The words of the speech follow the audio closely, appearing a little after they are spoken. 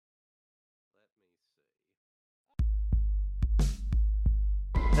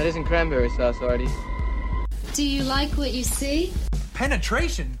That isn't cranberry sauce, Artie. Do you like what you see?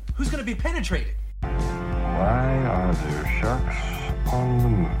 Penetration? Who's gonna be penetrated? Why are there sharks on the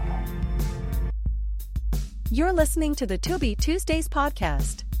moon? You're listening to the Tubi Tuesdays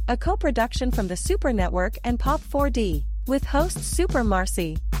podcast, a co-production from the Super Network and Pop 4D, with host Super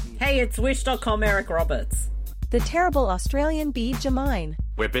Marcy. Hey, it's Wish.com Eric Roberts. The terrible Australian bee Jamine.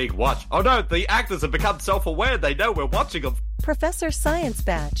 We're being watched. Oh no, the actors have become self-aware. They know we're watching them. Professor Science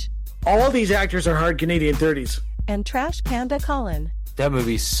Batch. All these actors are hard Canadian 30s. And Trash Panda Colin. That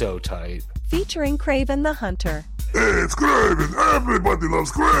movie's so tight. Featuring Craven the Hunter. Hey, it's Craven. Everybody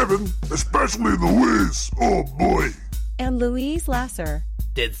loves Craven, especially Louise. Oh boy. And Louise Lasser.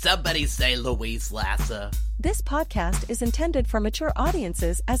 Did somebody say Louise Lasser? This podcast is intended for mature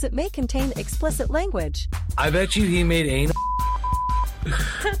audiences as it may contain explicit language. I bet you he made anal.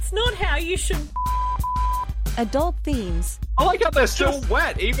 That's not how you should... Adult themes. I like how they're still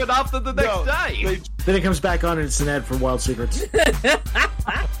wet even after the next day. Then it comes back on and it's an ad for Wild Secrets.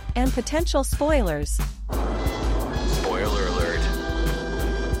 And potential spoilers. Spoiler alert.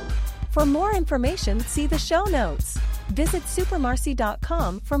 For more information, see the show notes. Visit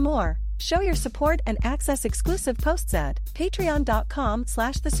supermarcy.com for more. Show your support and access exclusive posts at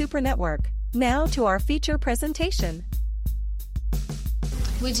patreon.com/thesupernetwork. Now to our feature presentation.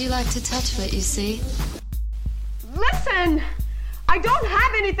 Would you like to touch what you see? Listen! I don't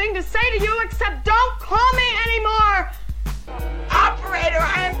have anything to say to you except don't call me anymore! Operator,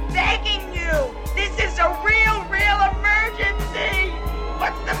 I am begging you! This is a real emergency!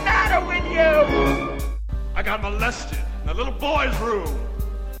 What's the matter with you? I got molested in a little boy's room.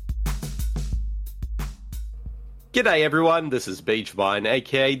 G'day everyone, this is Beachvine,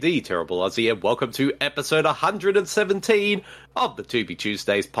 aka The Terrible Aussie, and welcome to episode 117 of the Tubi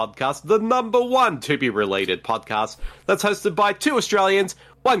Tuesdays podcast, the number one Tubi-related podcast that's hosted by two Australians,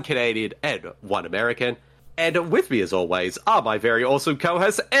 one Canadian, and one American. And with me, as always, are my very awesome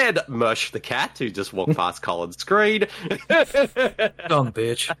co-hosts, Ed Mersh the Cat, who just walked past Colin's screen. Dumb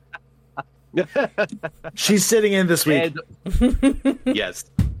bitch. She's sitting in this week. Yes.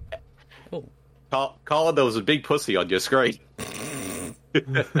 Colin, there was a big pussy on your screen.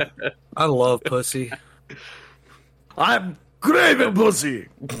 I love pussy. I'm craving pussy.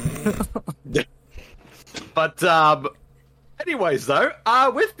 But, anyways, though,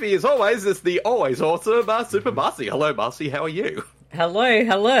 with me, as always, is the always awesome Super Marcy. Hello, Marcy, how are you?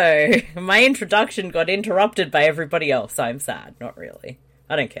 Hello. My introduction got interrupted by everybody else. I'm sad. Not really.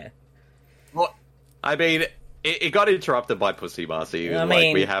 I don't care. Well, I mean, it got interrupted by Pussy Marcy.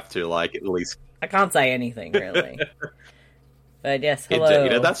 We have to, at least... I can't say anything, really. But yes, hello.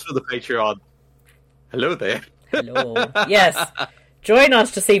 Indeed, that's for the Patreon. Hello there. Hello. Yes. Join us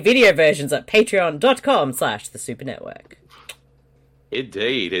to see video versions at patreon.com/thesupernetwork.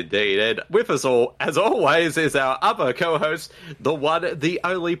 Indeed. And with us all, as always, is our other co-host, the one, the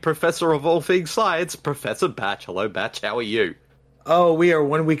only professor of all things science, Professor Batch. Hello, Batch. How are you? Oh, we are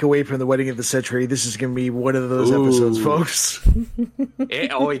 1 week away from the wedding of the century. This is going to be one of those episodes, folks.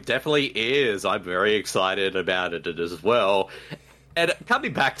 It definitely is. I'm very excited about it as well. And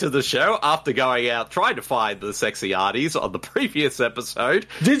coming back to the show, after going out trying to find the sexy arties on the previous episode...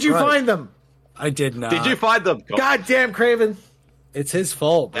 Did you find them? I did not. Did you find them? Goddamn Craven. It's his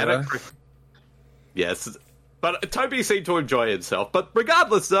fault, bro. Yes. But Toby seemed to enjoy himself. But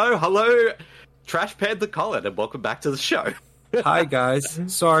regardless, though, hello, Trash Panda Colin, and welcome back to the show. Hi, guys.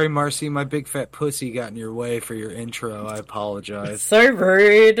 Sorry, Marcy, my big fat pussy got in your way for your intro. I apologize. So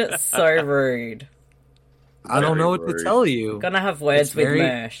rude. So rude. I don't know what to tell you. Gonna have words with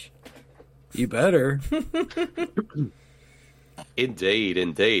Mersh. You better.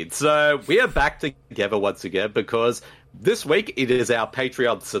 Indeed. So we are back together once again because this week it is our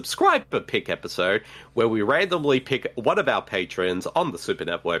Patreon subscriber pick episode where we randomly pick one of our patrons on the Super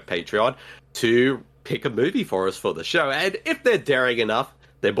Network Patreon to pick a movie for us for the show. And if they're daring enough,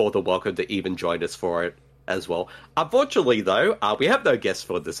 they're more than welcome to even join us for it as well. Unfortunately, though, we have no guests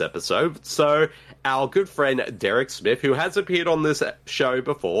for this episode, so our good friend Derek Smith, who has appeared on this show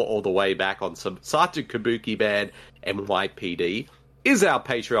before, all the way back on some Sergeant Kabuki Band NYPD, is our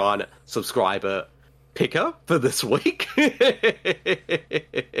Patreon subscriber picker for this week. Yes.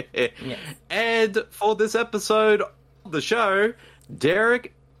 And for this episode of the show,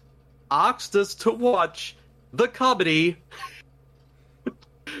 Derek asked us to watch the comedy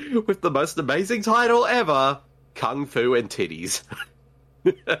with the most amazing title ever, Kung Fu and Titties.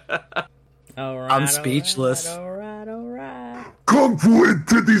 I'm speechless. All right. Kung Fu and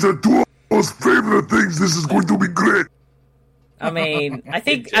Titties are two of my most favorite things. This is going to be great. I mean, I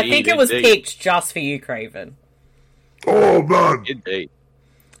think it was picked just for you, Craven. Oh, man. Indeed.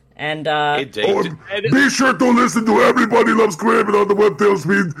 And Indeed. Be sure to listen to Everybody Loves Craven on the Webtails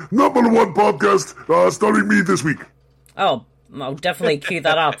Feed, #1 podcast, starring me this week. Oh, I'll definitely cue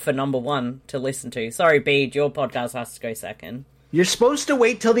that up for #1 to listen to. Sorry, Bede, your podcast has to go second. You're supposed to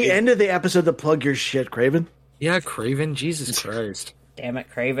wait till the end of the episode to plug your shit, Craven. Yeah, Craven, Jesus Christ. Damn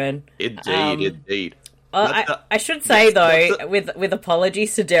it, Craven. Indeed. I should say, though, with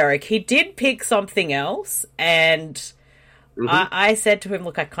apologies to Derek, he did pick something else, and I said to him,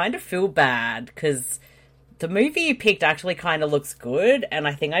 look, I kind of feel bad, because the movie you picked actually kind of looks good, and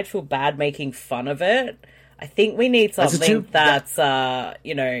I think I'd feel bad making fun of it. I think we need something that's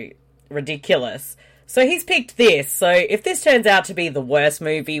ridiculous. So he's picked this. So if this turns out to be the worst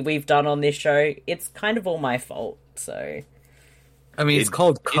movie we've done on this show, it's kind of all my fault. So, I mean, it's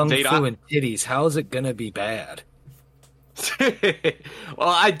called Kung Fu and Titties. How is it gonna be bad? Well,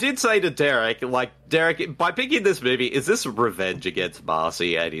 I did say to Derek, Derek, by picking this movie, is this revenge against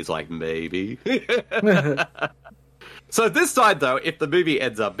Marcy? And he's like, maybe. So this time, though, if the movie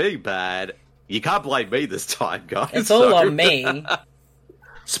ends up being bad, you can't blame me this time, guys. It's all on me.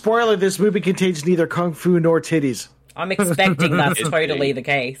 Spoiler, this movie contains neither kung fu nor titties. I'm expecting that's totally the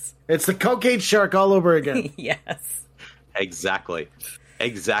case. It's the cocaine shark all over again. Yes. Exactly.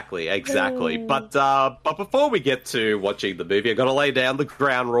 But before we get to watching the movie, I've got to lay down the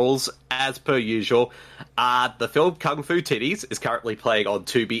ground rules as per usual. The film Kung Fu Titties is currently playing on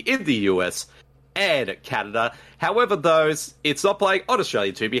Tubi in the US and Canada. However, it's not playing on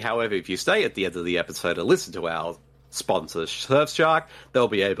Australian Tubi. However, if you stay at the end of the episode and listen to our sponsor, Surfshark, they'll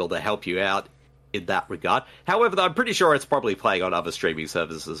be able to help you out in that regard. However, I'm pretty sure it's probably playing on other streaming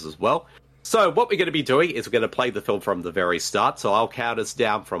services as well. So what we're going to be doing is we're going to play the film from the very start. So I'll count us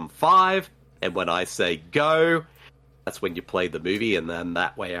down from 5, and when I say go, that's when you play the movie, and then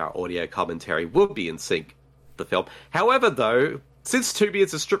that way our audio commentary will be in sync with the film. However, though, since Tubi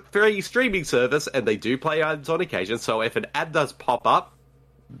is a free streaming service, and they do play ads on occasion, so if an ad does pop up,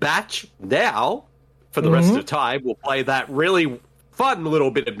 batch now, for the rest of the time, we'll play that really fun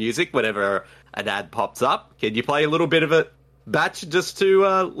little bit of music whenever an ad pops up. Can you play a little bit of it, batch, just to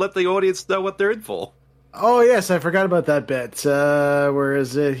let the audience know what they're in for? Oh, yes, I forgot about that bit. Where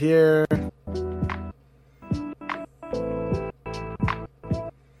is it here?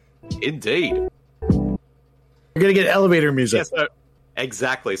 Indeed. You're going to get elevator music. Yes,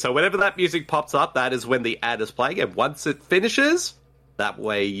 exactly. So whenever that music pops up, that is when the ad is playing, and once it finishes, that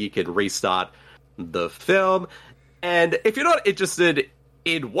way you can restart the film. And if you're not interested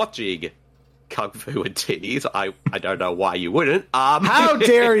in watching Kung Fu and Titties, I don't know why you wouldn't. How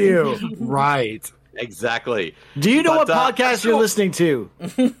dare you? Right. Exactly. Do you know what podcast you're listening to?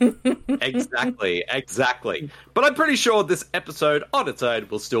 Exactly. But I'm pretty sure this episode on its own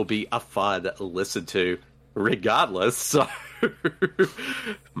will still be a fun listen to regardless. So,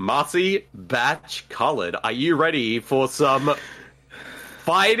 Marcy, Batch, Colin, are you ready for some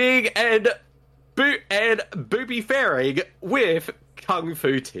fighting and booby faring with Kung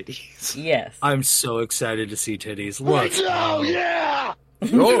Fu Titties? Yes. I'm so excited to see titties. Let's go, yeah!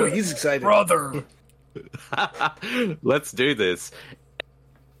 Oh, he's excited. Brother! Let's do this.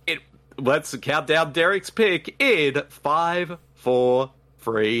 Let's count down Derek's pick in 5, 4,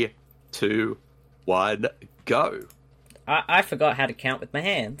 3, 2, 1, go. I forgot how to count with my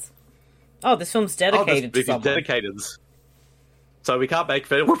hands. Oh, this film's dedicated to someone. Dedicated. So we can't make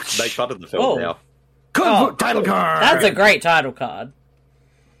fun of the film now. Kung Fu title card! That's a great title card.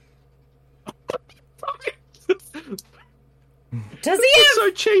 Does he have...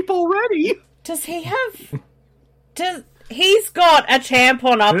 so cheap already. Does he have... He's got a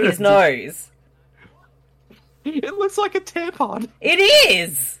tampon up his nose. It looks like a tampon. It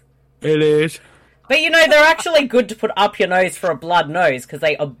is. It is. But they're actually good to put up your nose for a blood nose, because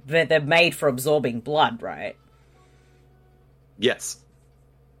they're made for absorbing blood, right? Yes.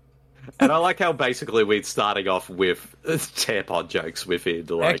 And I like how basically we're starting off with tampon jokes within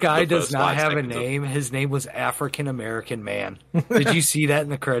that guy does not have a name. His name was African American Man. Did you see that in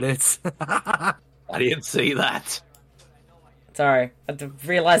the credits? I didn't see that. Sorry, I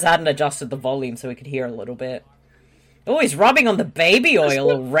realised I hadn't adjusted the volume so we could hear a little bit. Oh, he's rubbing on the baby oil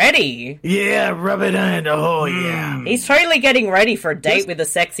already. Yeah, rub it in. Oh, yeah. He's totally getting ready for a date with a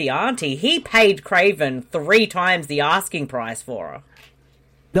sexy auntie. He paid Craven 3 times the asking price for her.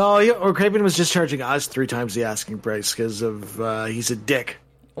 No, or Craven was just charging us 3 times the asking price because of he's a dick.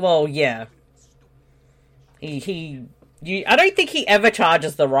 Well, yeah. I don't think he ever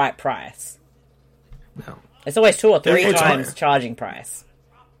charges the right price. No. It's always 2 or 3 times charging price.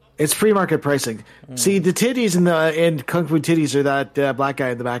 It's free market pricing. See, the titties in Kung Fu Titties are that black guy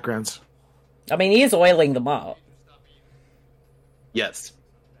in the backgrounds. I mean, he is oiling them up. Yes.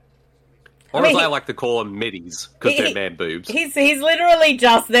 Or as I like to call them, middies, because they're man boobs. He's literally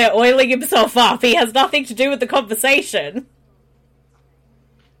just there oiling himself up. He has nothing to do with the conversation.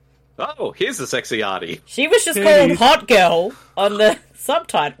 Oh, here's a sexy arty. She was just called Hot Girl on the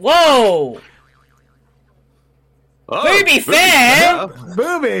subtitle. Whoa! Oh, Booby fair!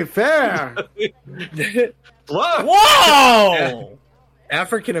 Booby fair! Whoa!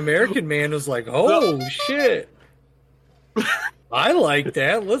 African American man was like, "Oh shit, I like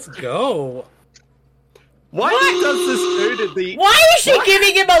that. Let's go." Why does this dude at the? Why is she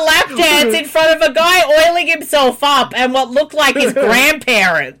giving him a lap dance in front of a guy oiling himself up and what looked like his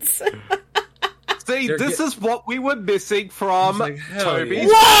grandparents? See, this is what we were missing from Toby's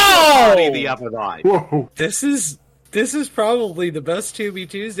Whoa! party the other night. Whoa! This is probably the best Tubi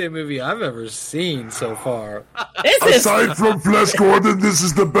Tuesday movie I've ever seen so far. Aside from Flash Gordon, this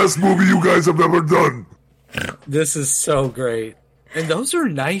is the best movie you guys have ever done. This is so great. And those are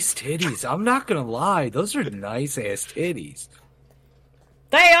nice titties. I'm not gonna lie. Those are nice ass titties.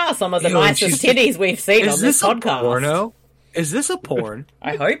 They are some of the nicest titties we've seen on this podcast. Porno? Is this a porn?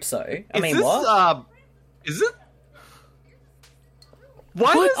 I hope so. What? Is it?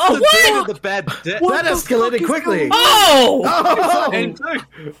 Why What? does the dude in the bad That escalated quickly. Oh!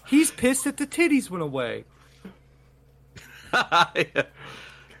 He's pissed that the titties went away.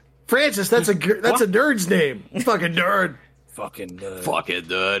 Francis, that's a nerd's name. Fucking nerd. Fucking nerd. Fucking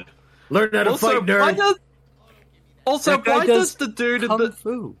nerd. Learn how to fight, nerd. Why does the dude in kung the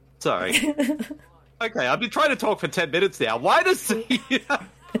fu. Sorry. Okay, I've been trying to talk for 10 minutes now. Why does the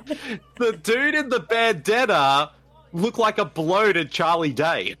dude in the bandana look like a bloated Charlie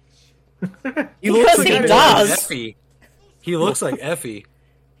Day? He looks like he Effie. does. He looks like Effie.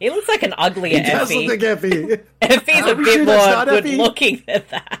 He looks like an uglier He does Effie. look like Effie. Effie's a bit more good looking than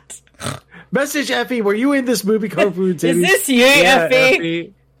that. Message Effie, were you in this movie Carpool Titties? Is this you,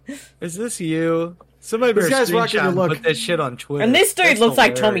 Effie? Is this you? Somebody This better guy's rocking screenshot the and look. put that shit on Twitter. And this dude That's looks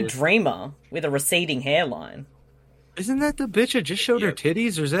like Tommy hilarious. Dreamer with a receding hairline. Isn't that the bitch that just showed her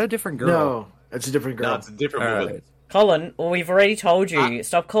titties, or is that a different girl? No, it's a different girl. No, it's a different All woman. right. Colin, well, we've already told you.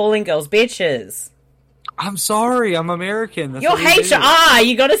 Stop calling girls bitches. I'm sorry, I'm American. That's You're what we do. HR.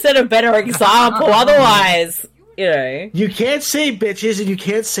 You got to set a better example. Otherwise, you know. You can't say bitches and you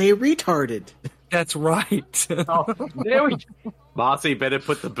can't say retarded. That's right. There we go. Marcy better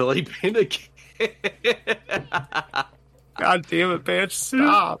put the Billy pin again. God damn it, bitch!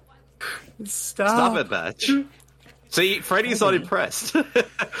 Stop! Stop it, bitch. See, Freddy's not impressed.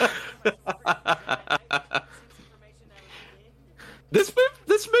 This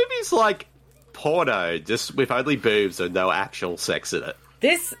movie's like porno, just with only boobs and no actual sex in it.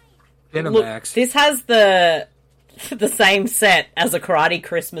 This Cinemax. this has the same set as a Karate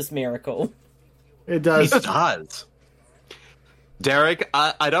Christmas Miracle. It does. It does. Derek,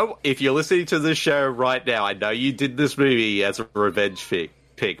 I don't. If you're listening to this show right now, I know you did this movie as a revenge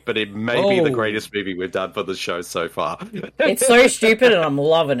pick, but it may be the greatest movie we've done for the show so far. It's so stupid, and I'm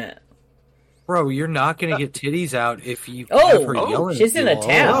loving it. Bro, you're not gonna get titties out if you have her yelling. She's at in you a all.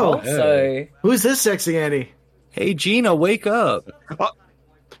 towel, Hey. so Who's this sexy Annie? Hey, Gina, wake up!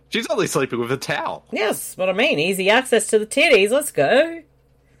 She's only sleeping with a towel. yes, what I mean. Easy access to the titties. Let's go.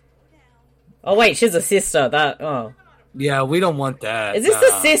 Oh wait, she's a sister. Yeah, we don't want that. Is this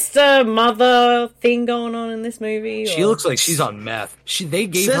the sister mother thing going on in this movie? She or- looks like she's on meth. They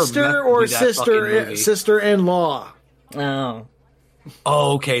gave her meth Sister to or do that fucking movie. sister-in-law? Oh.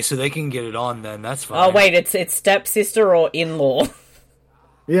 Oh, okay, so they can get it on then. That's fine. Oh wait, it's stepsister or in-law.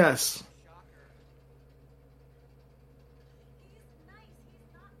 Yes.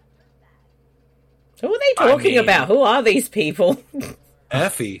 Who are they talking about? Who are these people?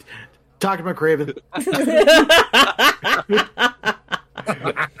 Effie. Talking about Craven.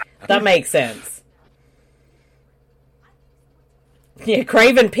 That makes sense. Yeah,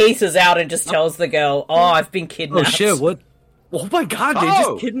 Craven pieces out and just tells the girl, "Oh, I've been kidnapped." Oh shit! What? Oh my god! They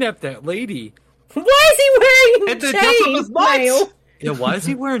just kidnapped that lady. Why is he wearing And they're dropping his nuts. chainmail? Yeah, why is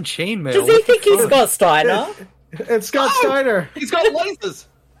he wearing chainmail? Does he think he's Scott Steiner? It's Scott Steiner. He's got lasers.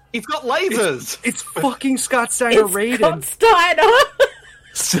 He's got lasers. It's fucking Scott Steiner Raiden. Scott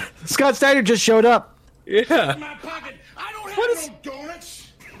Steiner. Scott Steiner just showed up. Yeah. My pocket. I don't have no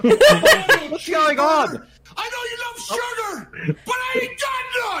donuts. What's going on? I know you love sugar, but I ain't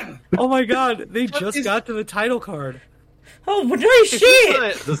got none. Oh my god! They just got to the title card. Oh no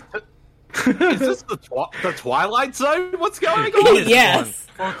shit! Is this the Twilight Zone? What's going on? Yes.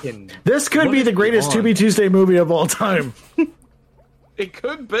 Fucking. This could be the greatest Tubi Tuesday movie of all time. It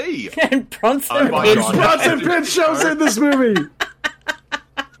could be. And Bronson Oh my Pinch. God. Bronson Pinch shows in this movie.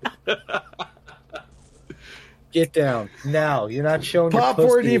 Get down now. You're not showing Pop your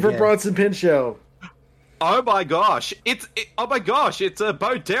 4D pussy for again. Bronson Pinchot. Oh my gosh! It's Bo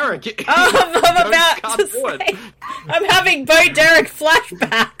Derek. I'm about to say, I'm having Bo Derek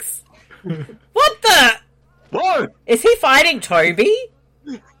flashbacks. What the? Whoa! Is he fighting Toby?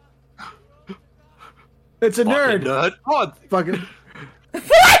 It's a nerd. Nerd. Oh, Fucking.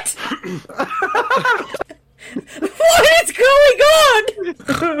 What? What is going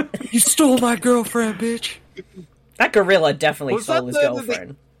on? You stole my girlfriend, bitch. That gorilla definitely Was stole that his the-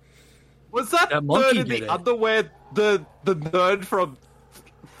 girlfriend. Was that monkey nerd in did the it. underwear the nerd from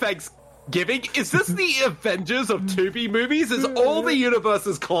Thanksgiving? Is this the Avengers of Tubi movies? Is all the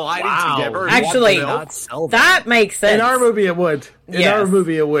universes colliding together? in Actually, one film? that makes sense. In our movie, it would. In Yes. our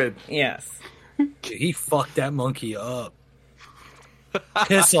movie, it would. Yes. He fucked that monkey up.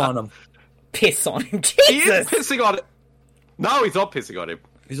 Piss on him. Piss on him. He is Jesus. pissing on it. No, he's not pissing on him.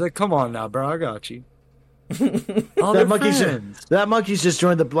 He's like, come on now, bro. I got you. Oh, they're friends. That monkey's just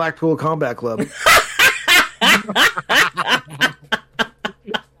joined the Blackpool Combat Club.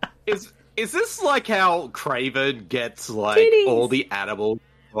 Is this like how Craven gets like Titties. all the animals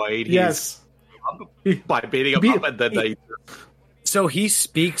played? Yes. By beating them up, and then they. So he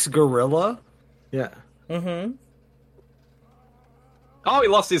speaks gorilla? Yeah. Mm-hmm. Oh, he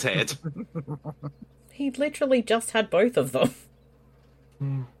lost his head. He literally just had both of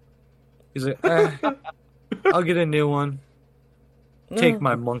them. He's like, I'll get a new one. Take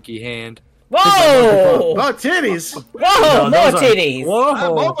my monkey hand. Whoa! Oh, titties! Whoa! No, More those are- titties!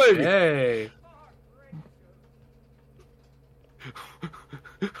 Whoa! Mommy. Hey.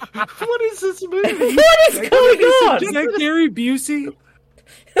 What is this movie? What is going on? Is that Gary Busey?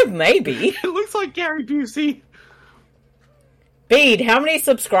 Maybe. It looks like Gary Busey. Bede, how many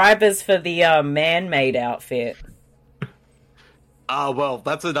subscribers for the man-made outfit? Well,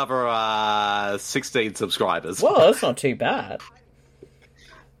 that's another 16 subscribers. Whoa, that's not too bad.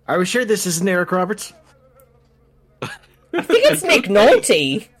 Are we sure this isn't Eric Roberts? I think it's Nick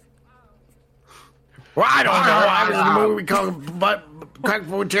Nolte. Well, I don't know. I was in a movie called Kung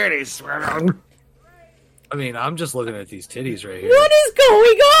Fu Titties. I mean, I'm just looking at these titties right here. What is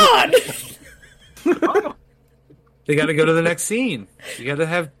going on? They got to go to the next scene. You got to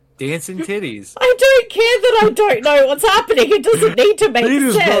have dancing titties. I don't care that I don't know what's happening. It doesn't need to make Beat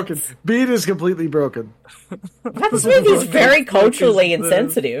is sense. broken. Beat is completely broken. This movie is very culturally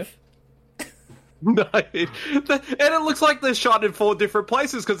insensitive. No, and it looks like they're shot in 4 different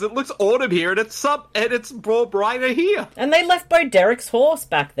places because it looks autumn here and it's more brighter here. And they left Bo Derek's horse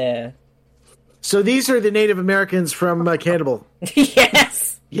back there. So these are the Native Americans from Cannibal.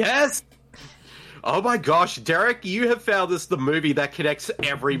 Yes. Yes. Oh my gosh, Derek, you have found this the movie that connects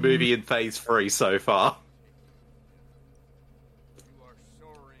every movie in Phase 3 so far.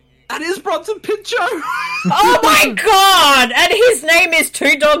 That is Bronson Pinchot! Oh my god! And his name is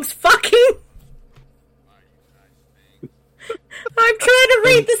Two Dogs Fucking? I'm trying to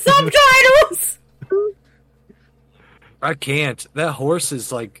read the subtitles! I can't. That horse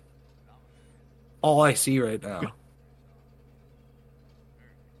is like all I see right now.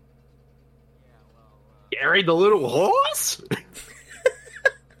 Gary the little horse?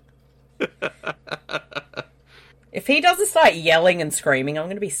 If he doesn't start yelling and screaming, I'm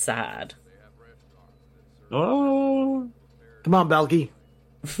going to be sad. Oh. Come on, Balky.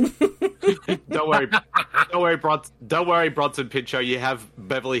 Don't worry, Bronson Pinchot. You have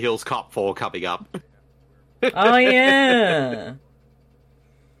Beverly Hills Cop 4 coming up. Oh, yeah.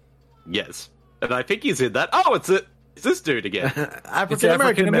 Yes, and I think he's in that. Oh, it's this dude again. African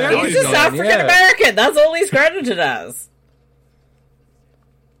American man. He's just African American. That's all he's credited as.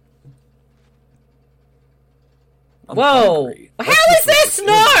 Whoa. Hungry. How is there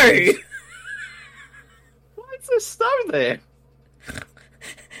snow? Why is there snow there?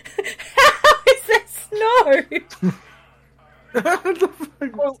 How is there snow?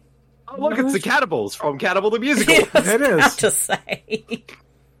 Well, oh, look, it's the Cannibals from Cannibal the Musical. I was It is. about to say.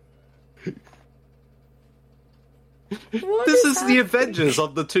 This is the Avengers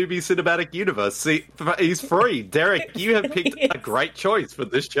of the Tubi cinematic universe. See, he's free. Derek, you have picked a great choice for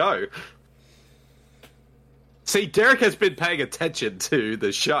this show. See, Derek has been paying attention to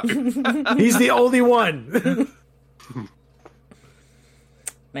the show. He's the only one.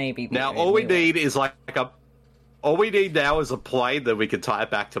 Maybe. Now, all we need is all we need now is a plane that we can tie it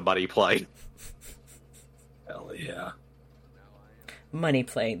back to Money Plane. Hell yeah. Money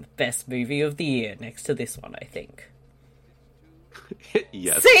Plane, best movie of the year, next to this one, I think.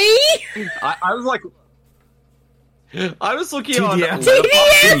 Yes. See? I was like, I was looking on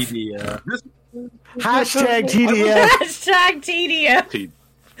TDF. TDF? Hashtag TDF. Hashtag TDF.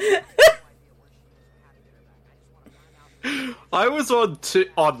 I was on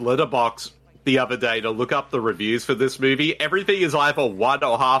Letterboxd the other day to look up the reviews for this movie. Everything is either 1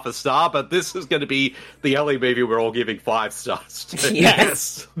 or half a star, but this is going to be the only movie we're all giving 5 stars to.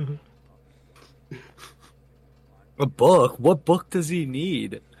 Yes. A book? What book does he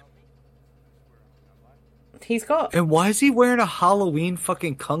need? He's got... And why is he wearing a Halloween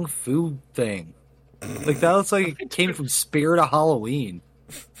fucking kung fu thing? Like, that looks like it came from Spirit of Halloween.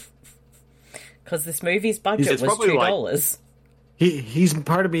 Because this movie's budget was $2. He's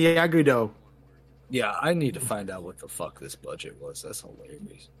part of Miyagi-Do. Yeah, I need to find out what the fuck this budget was. That's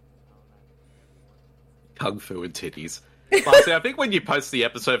hilarious. Kung Fu and titties. Marcy, I think when you post the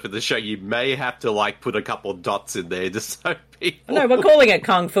episode for the show, you may have to, like, put a couple of dots in there just so people... No, we're calling it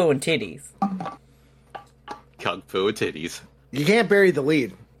Kung Fu and Titties. Kung Fu and titties. You can't bury the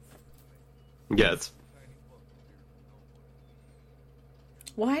lead. Yes.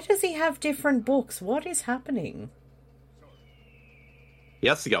 Why does he have different books? What is happening? He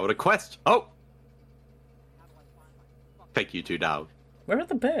has to go on a quest. Oh! Take you two down. Where are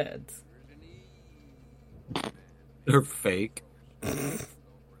the birds? They're fake.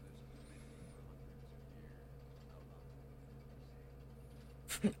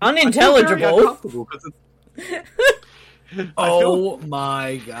 Unintelligible. Oh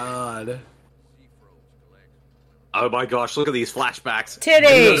my god. Oh my gosh, look at these flashbacks.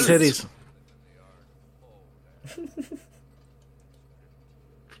 Titties!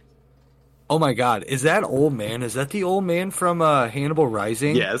 Oh my god, is that old man? Is that the old man from Hannibal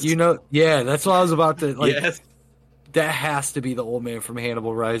Rising? Yes. You know, yeah, that's what I was about to, like, Yes. that has to be the old man from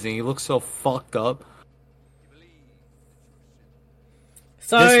Hannibal Rising. He looks so fucked up.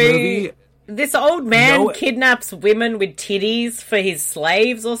 So, this old man kidnaps women with titties for his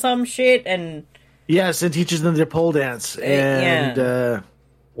slaves or some shit, and... Yes, and teaches them their pole dance. And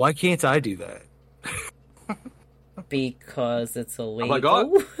why can't I do that? Because it's illegal. Oh my god.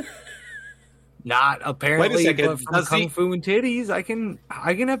 Not apparently. Wait a second. But for Kung Fu and titties, I can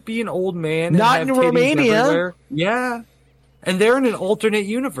be an old man. Not and in have titties Romania. everywhere. Yeah, and they're in an alternate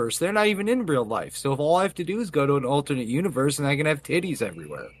universe. They're not even in real life. So if all I have to do is go to an alternate universe, and I can have titties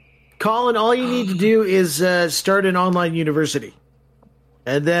everywhere. Colin, all you need to do is start an online university,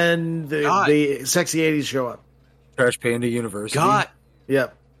 and then the sexy 80s show up. Trash Panda University. God.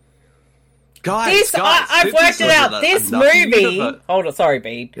 Yep. Guys, I've worked it out. This movie... Hold on, sorry,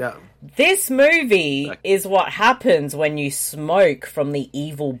 Bede. Yeah. This movie is what happens when you smoke from the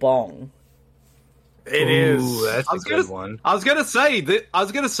evil bong. It is. That's a good one. I was gonna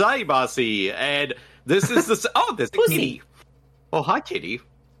say, Marcy, and this is the... Oh, there's a kitty. Oh, hi, kitty.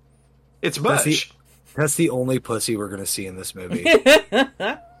 It's Merch. That's the only pussy we're gonna see in this movie. What the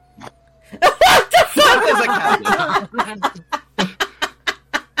fuck? There's a cat.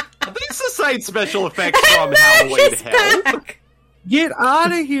 Are these the same special effects from Halloween Hell? Back. Get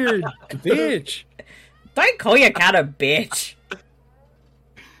out of here, bitch! Don't call your cat a bitch.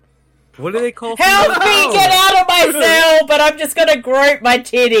 What do they call? Help me get out of my cell, but I'm just gonna grope my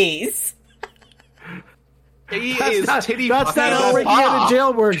titties. That's not how breaking out of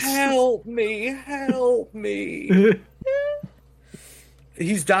jail works. Help me!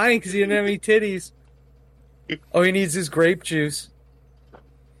 He's dying because he didn't have any titties. Oh, he needs his grape juice.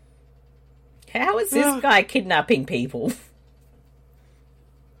 How is this guy kidnapping people?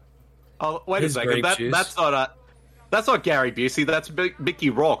 Oh, wait a second. That's not Gary Busey. That's Mickey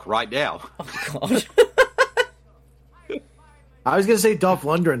Rourke right now. Oh god. I was gonna say Dolph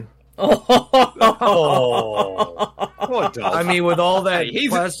Lundgren. I mean, with all that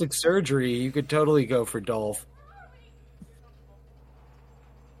plastic surgery, you could totally go for Dolph.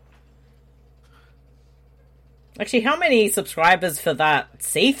 Actually, how many subscribers for that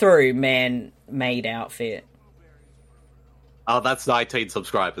see-through man-made outfit? Oh, that's 19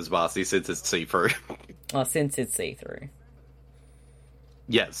 subscribers, Marcy, since it's see-through. Oh, since it's see-through.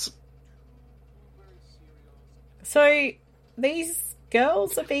 Yes. So, these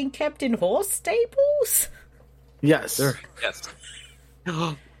girls are being kept in horse stables? Yes. Yes.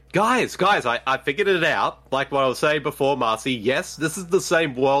 Guys, I figured it out. Like what I was saying before, Marcy, yes, this is the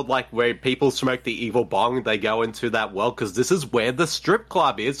same world like where people smoke the evil bong, they go into that world, because this is where the strip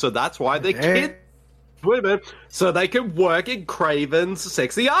club is, so that's why they kid women, so they can work in Craven's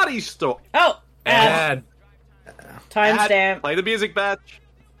Sexy Artie store. Oh! Ad. Timestamp. Play the music batch.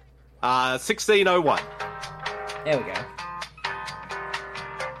 1601. There we go.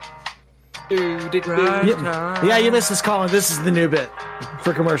 Yeah, you missed this, Colin. This is the new bit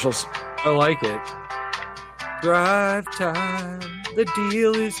for commercials. I like it. Drive time. The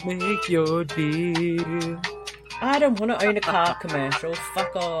deal is make your deal. I don't want to own a car commercial.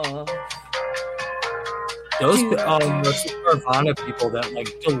 Fuck off. Those Carvana people that like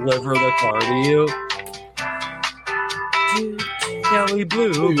deliver the car to you. Kelly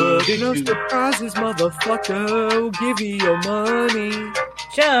Blue, but no surprises, motherfucker. We'll give you your money.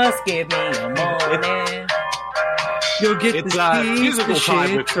 Just give me your money. You'll get It's this musical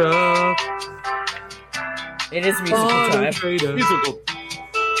time with truck. It is musical time.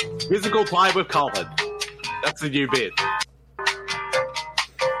 Musical time with Colin. That's the new bit.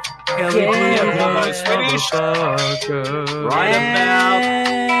 Kelly Blue, almost finished. Right about.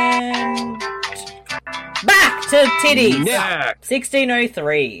 Back to Titties. Yeah.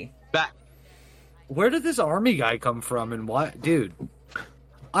 1603. Back. Where did this army guy come from and why? Dude,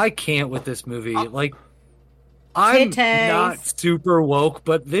 I can't with this movie. Like, I'm not super woke,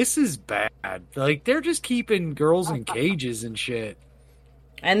 but this is bad. Like, they're just keeping girls in cages and shit.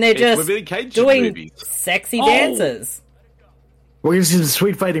 And they're just doing movies. sexy dances. We're going to see some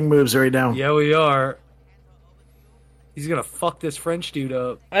sweet fighting moves right now. Yeah, we are. He's going to fuck this French dude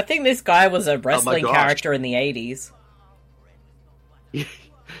up. I think this guy was a wrestling character in the 80s. I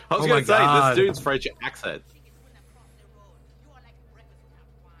was going to say, this dude's French accent.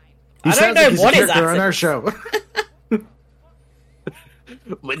 He I don't know what his accent accent on our show.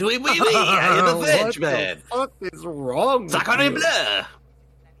 I am a French man. What the fuck is wrong with Sacre you? bleu.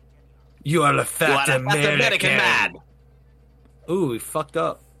 You are a fat American man. Ooh, he fucked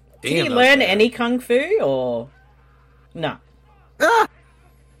up. Did he learn any kung fu or no?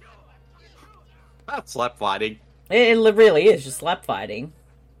 That's slap fighting. It really is just slap fighting.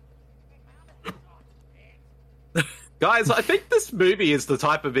 Guys, I think this movie is the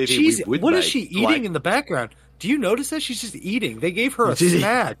type of movie we would What make. is she eating in the background? Do you notice that she's just eating? They gave her a She's-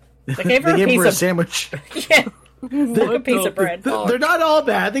 snack. They gave her a sandwich. Yeah, a piece of bread. They're not all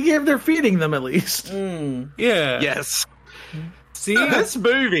bad. They're feeding them at least. Mm. Yeah. Yes. See, this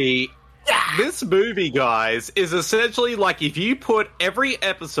movie, guys, is essentially like if you put every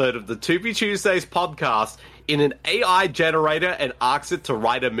episode of the Tubi Tuesdays podcast in an AI generator and asks it to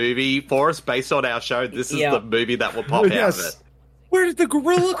write a movie for us based on our show, this is the movie that will pop out of it. Where did the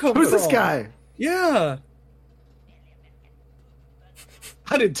gorilla come from? Who's this guy? Yeah.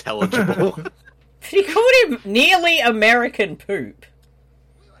 Unintelligible. He called him nearly American poop.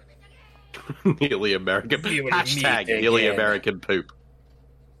 Nearly American. Hashtag nearly American poop.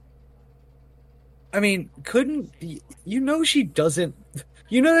 I mean, she doesn't.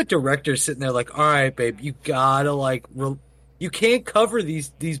 You know that director's sitting there like, all right, babe, you gotta like, you can't cover these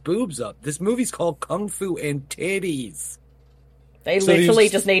boobs up. This movie's called Kung Fu and Titties. They literally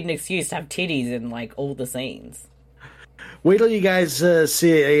just need an excuse to have titties in like all the scenes. Wait till you guys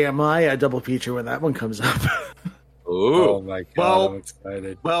see AMI double feature when that one comes up. Ooh. Oh my god, I'm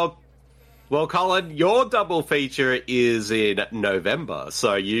excited. Well, Colin, your double feature is in November,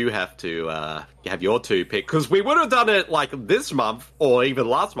 so you have to have your two pick, because we would have done it like this month or even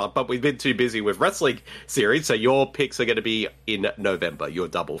last month, but we've been too busy with wrestling series, so your picks are going to be in November, your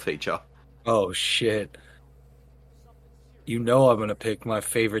double feature. Oh shit. You know I'm going to pick my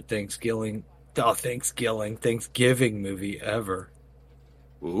favorite Thanksgiving movie ever.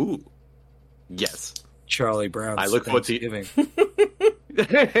 Ooh. Yes. Charlie Brown's I look forward to Thanksgiving.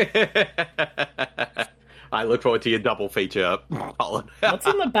 I look forward to your double feature, Colin. What's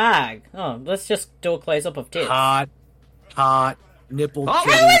in the bag? Oh, let's just do a close up of tits. Hot nipple. How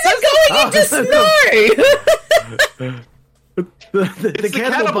is it going into snow? The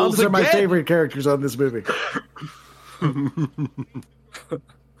cannibal bums are my favorite characters on this movie.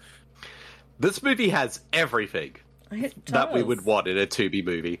 This movie has everything that we would want in a Tubi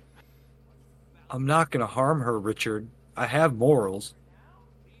movie. I'm not going to harm her, Richard. I have morals.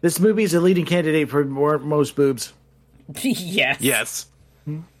 This movie is a leading candidate for most boobs. Yes. Yes.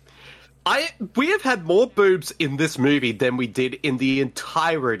 We have had more boobs in this movie than we did in the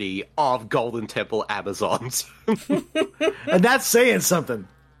entirety of Golden Temple Amazons. And that's saying something.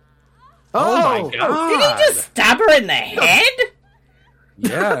 Oh my god. Did he just stab her in the head?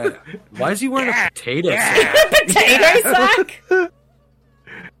 Yeah. Why is he wearing a potato sack? Potato sack?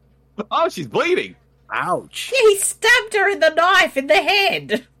 Oh, she's bleeding. Ouch. Yeah, he stabbed her in the knife in the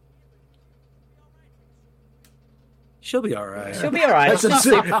head. She'll be alright. She'll be alright. It's not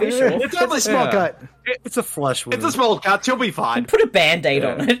sacrificial. It's only a small cut. It's a flesh wound. It's a small cut. She'll be fine. Put a band-aid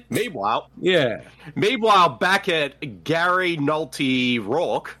on it. Meanwhile, back at Gary Nolte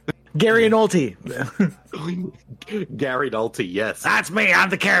Rourke. Gary Nolte. Gary Nolte, yes. That's me.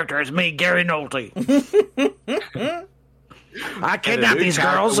 I'm the character. It's me, Gary Nolte. I kidnap these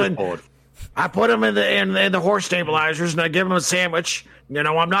girls and I put them in the horse stabilizers and I give them a sandwich. You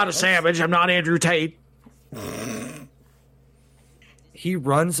know, I'm not a savage. I'm not Andrew Tate. He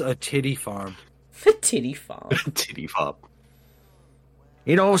runs a titty farm. The titty farm. Titty farm.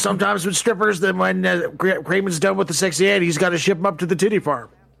 You know, sometimes with strippers, then when Kramer's done with the sexy Eddie, he's got to ship them up to the titty farm.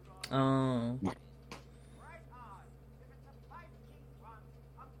 Oh.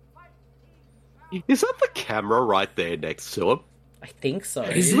 Is that the camera right there next to him? I think so.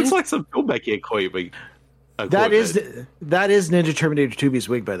 It looks like some filmmaking equipment. That is Ninja Terminator 2B's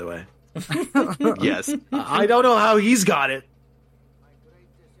wig, by the way. Yes. I don't know how he's got it.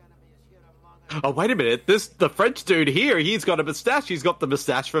 Oh, wait a minute. The French dude here, he's got a mustache. He's got the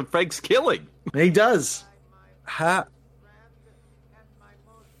mustache from Frank's Killing. He does. That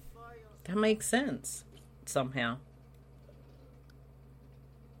makes sense. Somehow.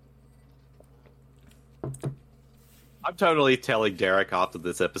 I'm totally telling Derek after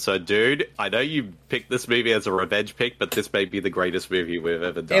this episode, dude, I know you picked this movie as a revenge pick, but this may be the greatest movie we've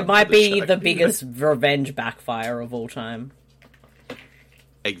ever done. It might be the biggest revenge backfire of all time.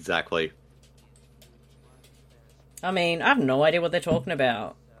 Exactly. I mean, I have no idea what they're talking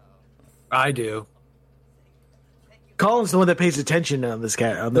about. I do. Colin's the one that pays attention on this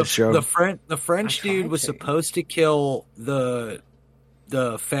show. The French dude was supposed to kill the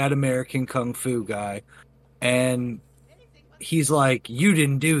fat American kung fu guy, and he's like, "You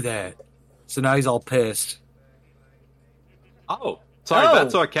didn't do that," so now he's all pissed. Oh, sorry,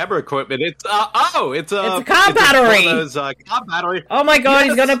 that's our camera equipment. It's it's a car battery. One of those, car battery. Oh my god,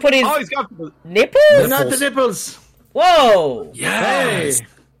 he's gonna put his nipples? Not the nipples. Whoa! Yes. Hey.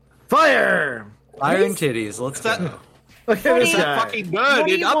 Fire! Fire and titties. Let's go. Look at this guy. Fucking nerd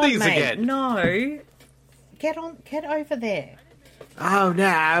in undies again. No. Get over there. Oh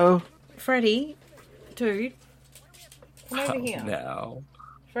no. Freddie, dude. Come over here. No.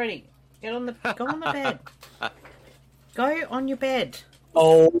 Freddie, go on the bed. Go on your bed.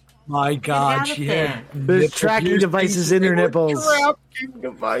 Oh my god, out of she there. had There's tracking devices in her nipples. Tracking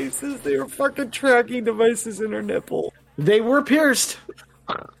devices. They were fucking tracking devices in her nipple. They were pierced.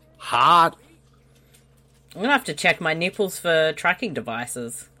 Hot. I'm gonna have to check my nipples for tracking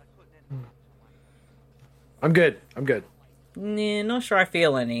devices. I'm good. Nah, not sure I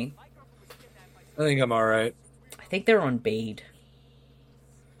feel any. I think I'm alright. I think they're on bead.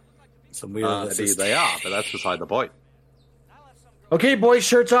 Some weird. They are, but that's beside the point. Okay, boys,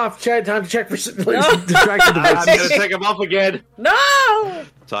 shirts off. Chad, time to check for distracting I'm devices. going to take him off again. No!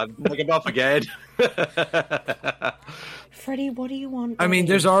 Time to take him off again. Freddie, what do you want? I mean,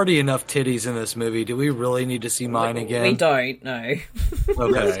 there's already enough titties in this movie. Do we really need to see mine again? We don't, no.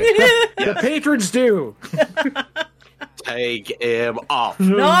 Okay. The patrons do. Take him off.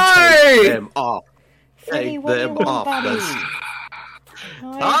 No! Take him off. Freddie, Take what do you them want, off. buddy?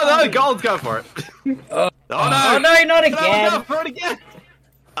 Oh no, Gold's go for it. Oh no, not again. No, for it again.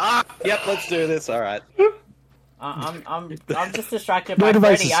 Yep, let's do this. All right. I'm just distracted by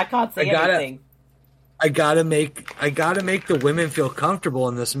Freddie. I can't see anything. I gotta make the women feel comfortable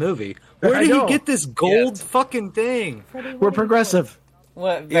in this movie. Where did he get this gold fucking thing? Freddie, We're progressive.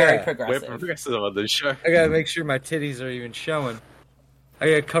 We're very We're progressive on this show. I gotta make sure my titties are even showing. I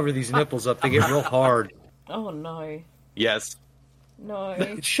gotta cover these nipples up. They get real hard. Oh no. Yes.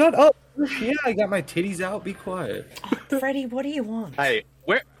 No. Shut up. Yeah, I got my titties out. Be quiet. Freddie, what do you want? Hey,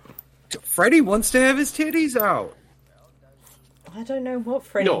 where? Freddie wants to have his titties out. I don't know what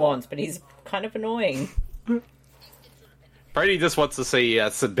Freddie wants, but he's kind of annoying. Freddie just wants to see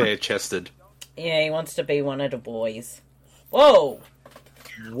some bare-chested. Yeah, he wants to be one of the boys. Whoa!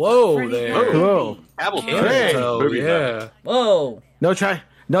 Whoa there. Whoa. Hey. Yeah. Whoa. No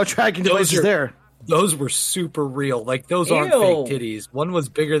tracking devices there. Those were super real. Like, those aren't fake titties. One was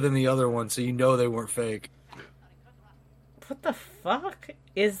bigger than the other one, so you know they weren't fake. What the fuck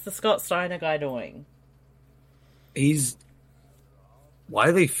is the Scott Steiner guy doing? Why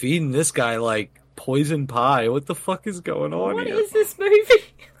are they feeding this guy, like, poison pie? What the fuck is going on What here? is this movie?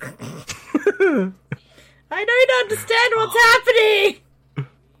 I don't understand what's happening!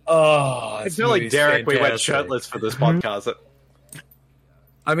 Oh, I feel like Derek, we went shirtless for this podcast.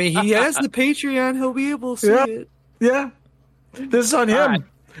 I mean, he has the Patreon. He'll be able to see it. Yeah. This is on him. Right.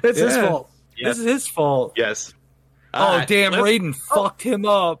 It's his fault. Yes. This is his fault. Yes. Damn, Raiden fucked him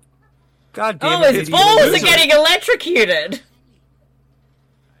up. God damn it. His balls are getting electrocuted.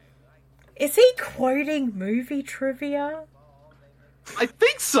 Is he quoting movie trivia? I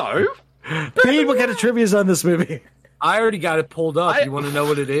think so. Pete, what kind of trivia is on this movie? I already got it pulled up. You want to know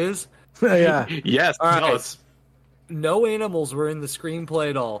what it is? Yeah. Yes. All right. No animals were in the screenplay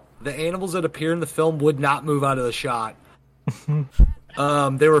at all. The animals that appear in the film would not move out of the shot.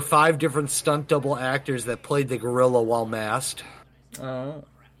 There were 5 different stunt double actors that played the gorilla while masked. Oh.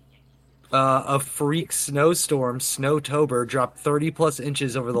 A freak snowstorm, Snowtober, dropped 30-plus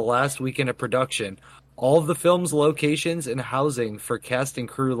inches over the last weekend of production. All of the film's locations and housing for cast and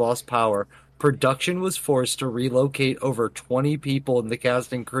crew lost power. Production was forced to relocate over 20 people in the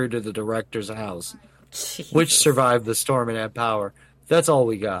cast and crew to the director's house, which survived the storm and had power. That's all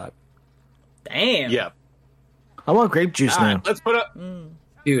we got. Damn. Yeah. I want grape juice now. Right, let's put it.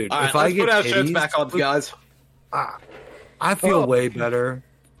 Dude, All if right, I let's get put our titties, shirts back on, guys. I feel way better.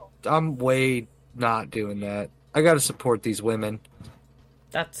 I'm way not doing that. I gotta support these women.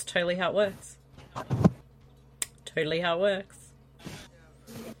 That's totally how it works. Totally how it works.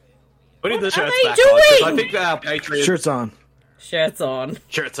 Putting the What shirts are they back on, 'cause doing? I think our Patreon... Shirts on. Shirts on.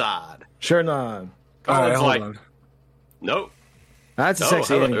 Shirts on. Shirt on. Colin's hold like, on. nope. That's a No,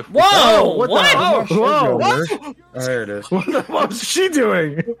 sexy hello. Annie. Whoa! What? What? The, whoa! What? Oh, there it is. What was she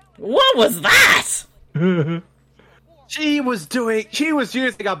doing? What was that? She was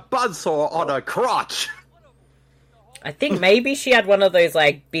using a buzzsaw on her crotch. I think maybe she had one of those,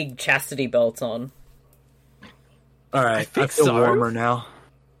 like, big chastity belts on. Alright, I think feel so. warmer now.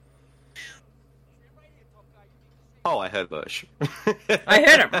 Oh, I heard Bush. I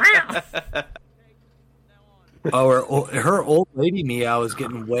heard it. Oh, her old lady meow is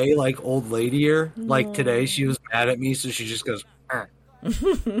getting way, like, old ladier. Like, today she was mad at me, so she just goes, "Arr."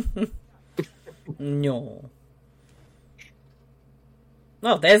 No.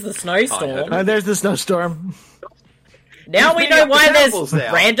 Oh, there's the snowstorm. There's the snowstorm. Now we He's know beating why up the there's cannibals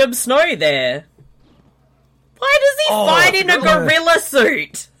now. random snow there. Why does he fight in a gorilla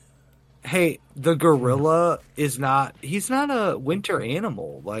suit? Hey, the gorilla is not... He's not a winter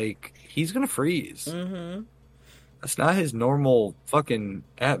animal. Like, he's gonna freeze. Mm-hmm. That's not his normal fucking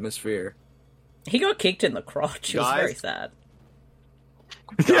atmosphere. He got kicked in the crotch. It was Guys? very sad.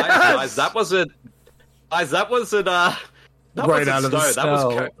 Guys, that wasn't... That Right wasn't out of the snow. That was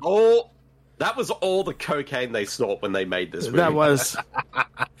snow. that was all the cocaine they snort when they made this movie. That was.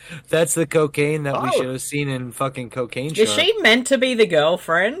 That's the cocaine that we Oh. should have seen in fucking Cocaine Is Shark. she meant to be the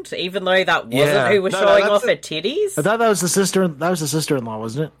girlfriend, even though that wasn't Yeah. who was No, showing that's off a- her titties? I thought that was the sister. That was the sister-in-law,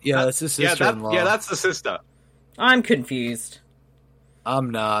 wasn't it? Yeah, that's his sister-in-law. Yeah, that's the sister. I'm confused. I'm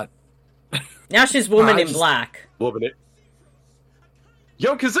not. Now she's woman I in just- black. Woman it.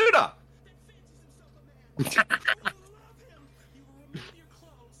 Yokozuna!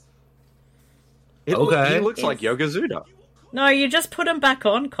 Okay. He looks like Yokozuna. No, you just put him back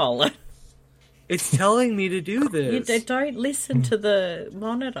on, Colin. It's telling me to do You this. don't listen to the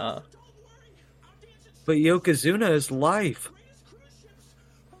monitor. But Yokozuna is life.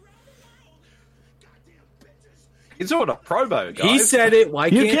 He's doing a promo, guys. He said it. Why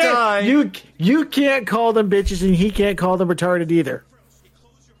You can't I? can't. You can't call them bitches, and he can't call them retarded either.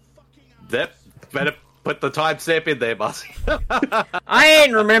 That better put the timestamp in there, boss. I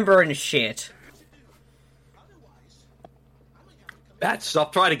ain't remembering shit. Matt,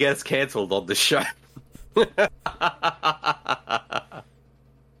 stop trying to get us cancelled on this show.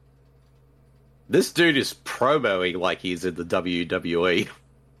 This dude is promoing like he's in the WWE.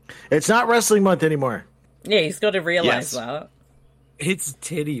 It's not wrestling month anymore. Yeah, he's got to realize Yes. that. It's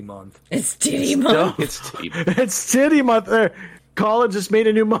titty month. It's titty month. It's team. It's titty month. Colin just made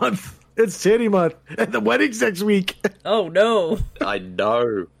a new month. It's titty month, and the wedding's next week. Oh no. I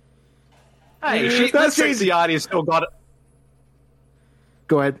know. Hey, that That's sexy easy. artist still got it.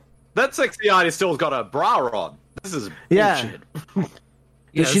 Go ahead. That sexy artist still got a bra on. This is Yeah. bullshit.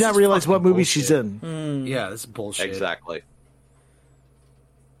 Does she this not is realize fucking what movie bullshit. she's in? Yeah, this is bullshit. Exactly.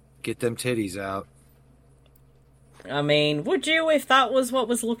 Get them titties out. I mean, would you if that was what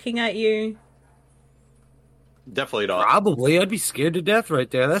was looking at you? Definitely not. Probably. I'd be scared to death right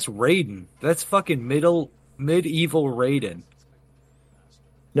there. That's Raiden. That's fucking medieval Raiden.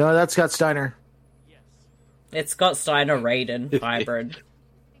 No, that's Scott Steiner. It's Scott Steiner Raiden hybrid.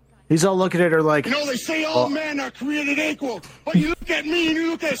 He's all looking at her like, You know, they say all men are created equal, but you look at me and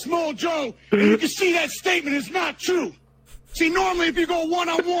you look at Small Joe, and you can see that statement is not true. See, normally if you go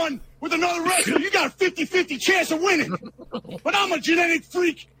one-on-one with another wrestler, you got a 50-50 chance of winning. But I'm a genetic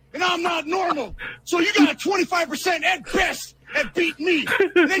freak, and I'm not normal. So you got a 25% at best at beating me.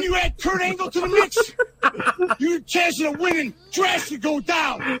 And then you add Kurt Angle to the mix, your chances of winning drastically go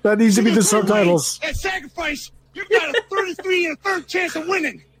down. that needs to be You the go three subtitles. ways At sacrifice, you got a 33 and a third chance of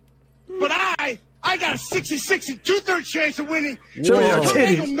winning. But I got a 66 and 2/3 chance of winning. Show me your Kurt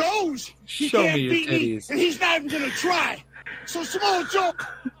Angle titties. knows he Show can't me your beat me, titties. and he's not even gonna try. So Samoa Joe,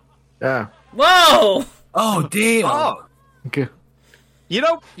 Yeah. Whoa! Oh, damn. Oh, Okay. you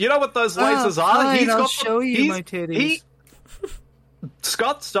know what those lasers are? Fine, I'll got show you my titties.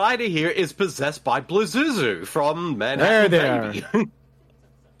 Scott Steiner here is possessed by Blue Zuzu from There Manhattan they Baby.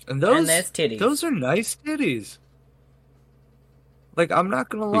 And there's titties. Those are nice titties. Like, I'm not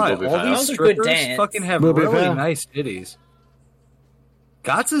gonna lie, Little bit all fat. these That was a good strippers dance. fucking have Little bit really fat. nice titties.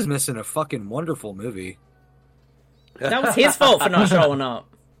 Gots is missing a fucking wonderful movie. That was his fault for not showing up.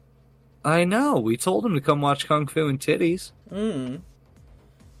 I know. We told him to come watch Kung Fu and Titties. Mm.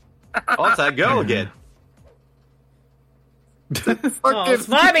 Oh, it's that girl again. Oh, I was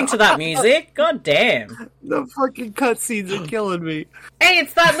vibing to that music. God damn. The fucking cutscenes are killing me. Hey,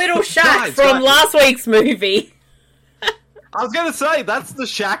 it's that little shack Guys, from guys. last week's movie. I was going to say, that's the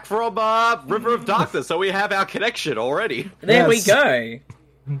shack from River of Darkness, so we have our connection already. There we Yes. go.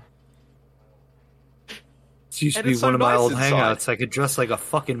 This used to And be it's so one of my nice old inside. hangouts. I could dress like a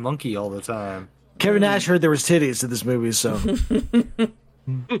fucking monkey all the time. Kevin Nash heard there was titties in this movie, so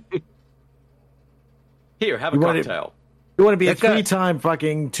Here, have a You want it- cocktail. you want to be a That guy- 3-time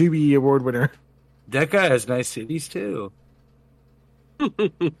fucking Tubi award winner. That guy has nice titties, too.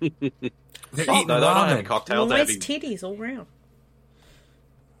 They're Oh, eating no, they don't have any ramen. cocktails. They Nice have titties all round.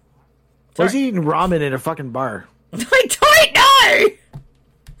 Why is he eating ramen in a fucking bar? I don't know!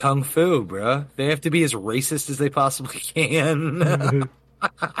 Kung Fu, bruh. They have to be as racist as they possibly can.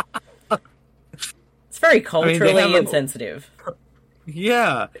 It's very culturally have a- insensitive.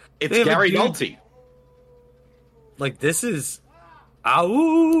 Yeah. It's They have a Gary dude- Nolte. Like, this is...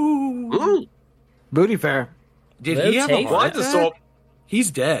 Ow! Booty fair. Did Little he have a taste. heart Why the attack? salt?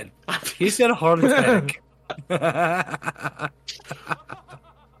 He's dead. He's had a heart attack.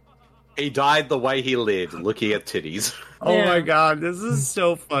 He died the way he lived, looking at titties. Oh Yeah. my god, this is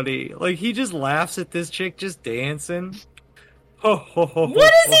so funny. Like, he just laughs at this chick just dancing. What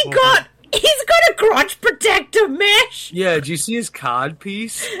has he got? He's got a crotch protector mesh! Yeah, did you see his cod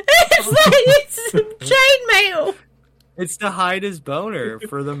piece? It's like it's chainmail! It's to hide his boner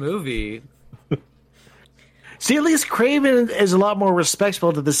for the movie. See, at least Craven is a lot more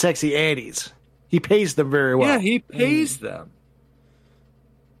respectful to the sexy Andes. He pays them very well. Yeah, he pays them.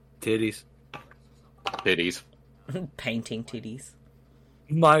 Titties. Titties. Painting titties.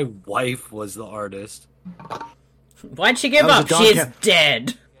 My wife was the artist. Why'd she give That was up? a Don She's Ca-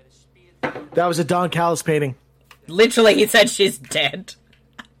 dead. That was a Don Callis painting. Literally, he said she's dead.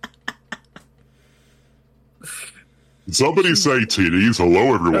 Somebody say titties.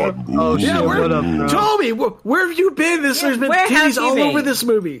 Hello, everyone. Oh, shit, Yeah, what up, bro? Toby, where have you been? There's been where have titties you all been? over this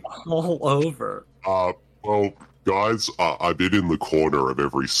movie. All over. Well, guys, I've been in the corner of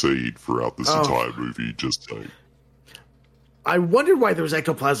every scene throughout this entire movie, just saying. I wondered why there was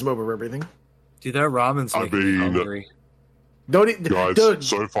ectoplasm over everything. Dude, that ramen's I making me mean, hungry. Don't eat, Guys, don't,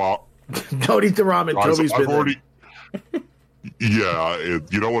 so far... don't eat the ramen. Guys, Toby's been I've there. already... Yeah,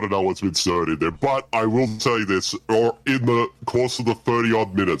 you don't want to know what's been served in there, but I will tell you this, or in the course of the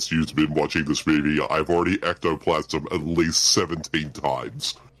 30-odd minutes you've been watching this movie, I've already ectoplasm at least 17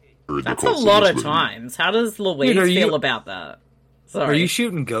 times. That's a lot of times. How does Louise Dude, feel about that? Sorry. Are you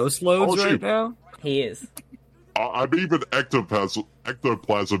shooting ghost loads Oh, right shoot. now? He is. I'm even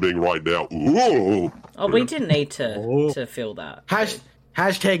ectoplasming right now. Ooh! Oh, we didn't need to feel that.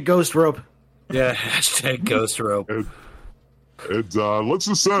 Hashtag ghost rope. Yeah, hashtag ghost rope. And let's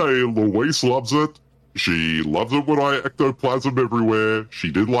just say, Louise loves it. She loves it when I ectoplasm everywhere.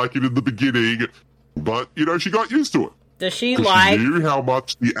 She did like it in the beginning, but, she got used to it. Does she 'Cause like? She knew how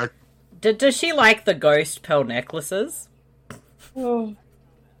much the Does she like the ghost pearl necklaces? Oh,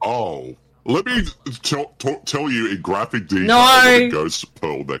 let me tell you in graphic detail No. what a ghost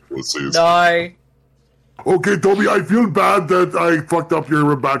pearl necklace is. No. Okay, Toby, I feel bad that I fucked up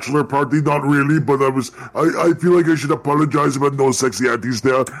your bachelor party. Not really, but I feel like I should apologize about no sexy aunties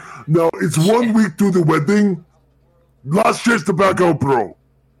there. Now, it's 1 week to the wedding. Last chance to back out, bro.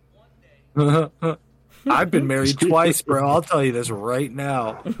 I've been married twice, bro. I'll tell you this right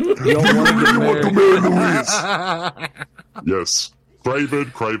now. You don't want to get married. Yes,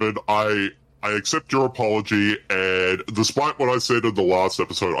 Craven, I accept your apology, and despite what I said in the last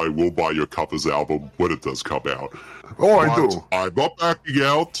episode, I will buy your Covers album when it does come out. Oh, I But do. I'm not backing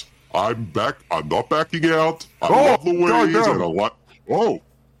out. I'm not backing out. I Oh, love Louise, goddamn. and I like. Oh.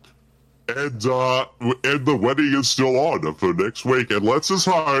 And the wedding is still on for next week, and let's just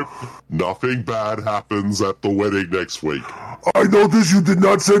hope nothing bad happens at the wedding next week. I noticed you did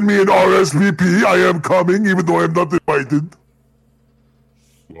not send me an RSVP. I am coming, even though I am not invited.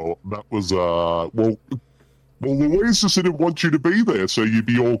 Well, that was well, Louise just didn't want you to be there, so you'd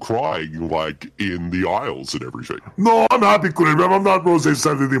be all crying like in the aisles and everything. No, I'm happy, Craven. I'm not Rose's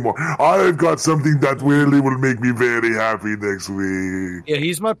son anymore. I've got something that really will make me very happy next week. Yeah,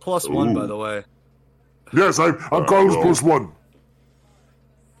 he's my +1, Ooh. by the way. Yes, I'm Carlos well. plus one.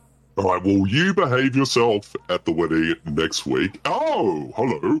 All right, well, you behave yourself at the wedding next week. Oh,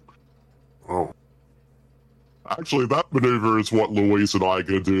 hello. Oh. Actually, that maneuver is what Louise and I are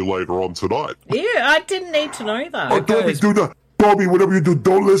going to do later on tonight. Yeah, I didn't need to know that. Oh, Toby, do not. Toby, whatever you do,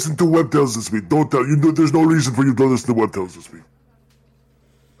 don't listen to Web Tales this week. Don't tell. You know, there's no reason for you to listen to Web Tales this week.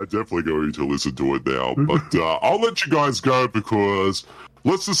 I'm definitely going to listen to it now, but I'll let you guys go because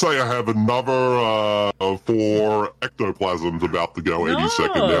let's just say I have another 4 ectoplasms about to go any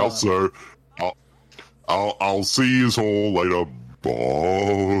second now, so I'll see you all later.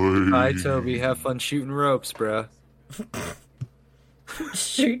 Bye. Bye, Toby. Have fun shooting ropes, bro.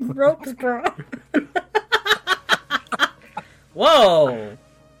 Shooting ropes, bro. Whoa.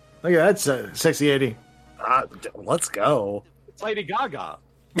 Look at that sexy 80. Let's go. It's Lady Gaga.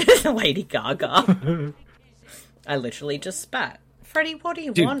 Lady Gaga. I literally just spat. Freddie, what do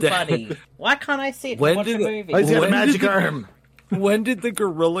you want, buddy? Why can't I sit and watch a movie? Oh, he's got a magic arm. When did the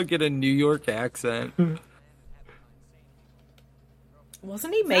gorilla get a New York accent?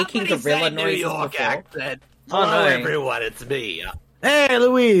 Wasn't he making gorilla noises New York before? accent. Oh, Hello, no. everyone, it's me. Hey,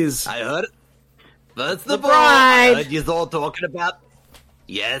 Louise. I heard it. First The of all, I bride. heard you all talking about.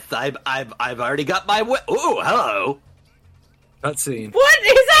 Yes, I've already got my. Ooh, hello. Cutscene. What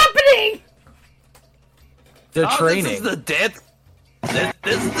is happening? They're training. This is the dance.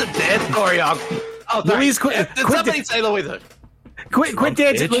 This is the dance choreography. Oh, Louise, sorry. quit. Did somebody say Louise? Quit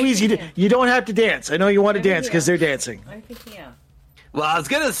dancing, bitch. Louise. You don't have to dance. I know you want to dance because they're dancing. I think, yeah. Well, I was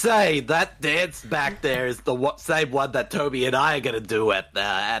gonna say that dance back there is the same one that Toby and I are gonna do at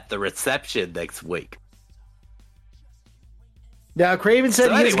the reception next week. Now, Craven said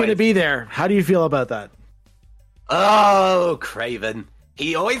So he was going to anyways. be there. How do you feel about that? Oh, Craven.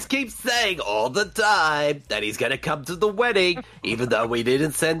 He always keeps saying all the time that he's going to come to the wedding, even though we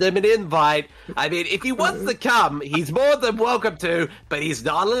didn't send him an invite. I mean, if he wants to come, he's more than welcome to, but he's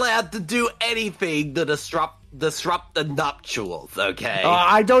not allowed to do anything to disrupt the nuptials, okay?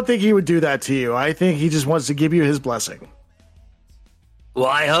 I don't think he would do that to you. I think he just wants to give you his blessing. Well,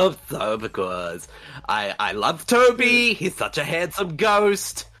 I hope so, because I love Toby. He's such a handsome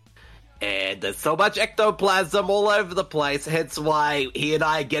ghost. And there's so much ectoplasm all over the place, hence why he and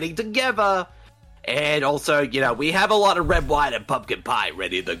I are getting together. And also, you know, we have a lot of red wine and pumpkin pie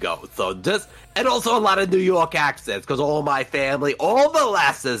ready to go. And also a lot of New York accents, because all my family, all the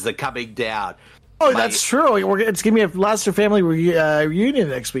lasses are coming down. Oh, that's true. It's going to be a Laster family reunion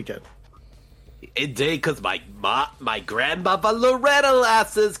next weekend. Indeed, because my grandmother Loretta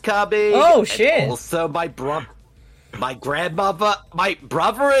Lasser's coming. Oh, shit. And also my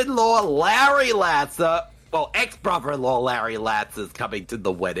brother-in-law Larry Lasser, well, ex-brother-in-law Larry Lasser is coming to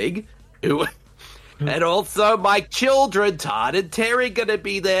the wedding. And also my children, Todd and Terry, gonna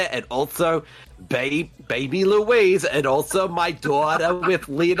be there, and also baby Louise, and also my daughter with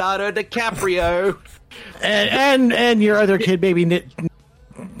Leonardo DiCaprio. And your other kid, baby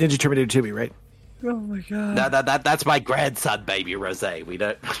Ninja Terminator Tubi, right? Oh my god. No, that's my grandson, baby Rose. We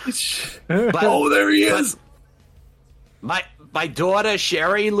don't. Oh, there he is. My daughter,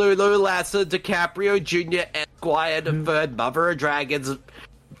 Sherry Lulu Lasser DiCaprio Jr. Esquire III, Mother of Dragons,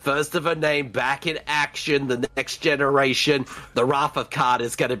 first of her name, back in action, the next generation. The Wrath of Khan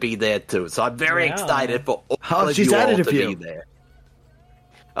is going to be there too. So I'm very excited for all of she's you added all a to few. be there.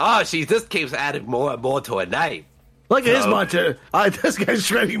 Oh, she just keeps adding more and more to her name. Look at his montage. This guy's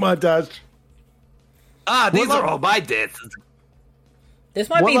shredding montage. These are all my dances. This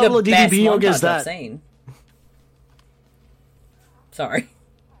might What be level the of best DDPO gets montage I've that? seen. Sorry.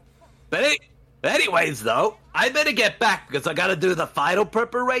 But anyways, though, I better get back because I gotta do the final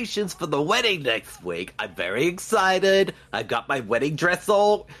preparations for the wedding next week. I'm very excited. I've got my wedding dress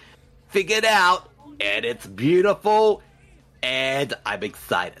all figured out, and it's beautiful, and I'm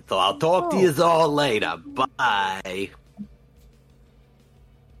excited. So I'll talk to you all later. Bye.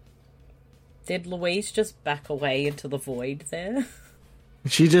 Did Louise just back away into the void there?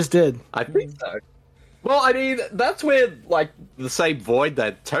 She just did. I think so. Well, I mean, that's where, like, the same void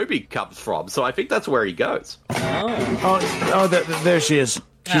that Toby comes from, so I think that's where he goes. There she is.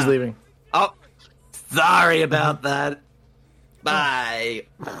 She's leaving. Oh, sorry about that. Bye.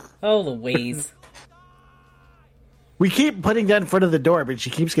 Oh, Louise. We keep putting that in front of the door, but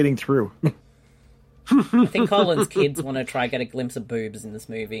she keeps getting through. I think Colin's kids want to try get a glimpse of boobs in this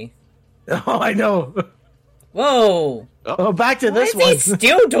movie. Oh, I know. Whoa. Oh, back to this Why one. is he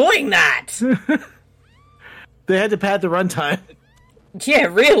still doing that? They had to pad the runtime. Yeah,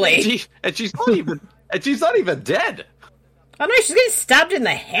 really. And she's not even dead. Oh no, she's getting stabbed in the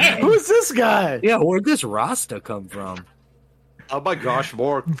head. Who's this guy? Yeah, where'd this Rasta come from? Oh my gosh,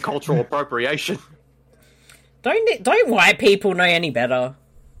 more cultural appropriation. Don't white people know any better?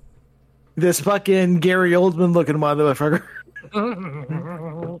 this fucking Gary Oldman looking motherfucker.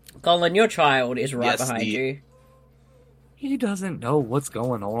 Colin, your child is right Yes, behind you. He doesn't know what's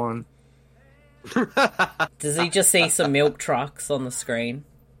going on. Does he just see some milk trucks on the screen?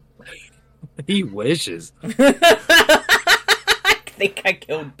 He wishes. I think I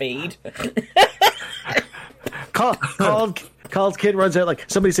killed Bede. Called kid runs out like,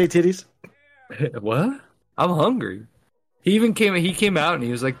 somebody say titties. What? I'm hungry. He came out and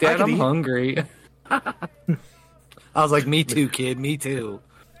he was like, Dad, I'm hungry. I was like, me too, kid, me too.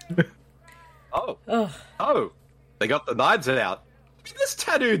 Oh, they got the knives out. Look at this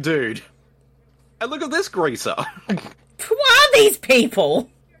tattoo dude. And look at this greaser. Who are these people?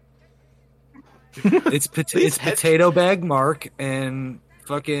 It's Potato Bag Mark and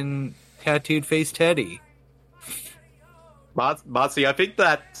fucking Tattooed Face Teddy. Marcy, I think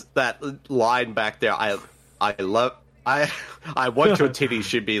that line back there, I want your titties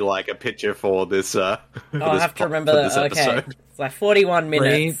should be like a picture for this. I have to remember that. Okay, it's like 41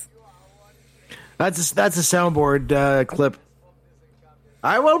 minutes. That's a soundboard clip.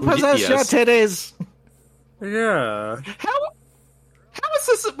 I will possess your titties. Yeah. How is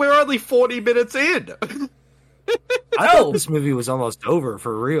this? We're only 40 minutes in. I thought this movie was almost over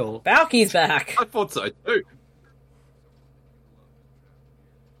for real. Balky's back. I thought so too.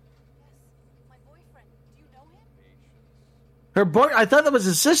 Her boy. I thought that was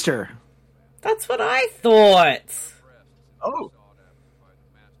his sister. That's what I thought. Oh.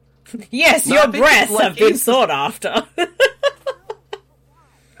 Yes, your breasts have been sought after.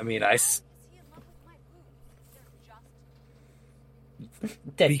 I mean,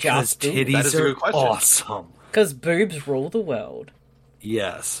 They're because just titties are awesome. Because boobs rule the world.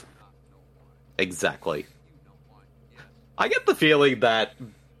 Yes. Exactly. I get the feeling that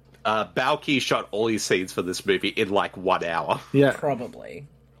Balky shot all his scenes for this movie in like 1 hour. Yeah. Probably.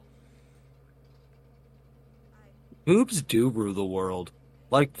 Boobs do rule the world.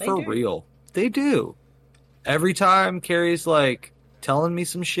 Like, for real. They do. Every time Carrie's, like, telling me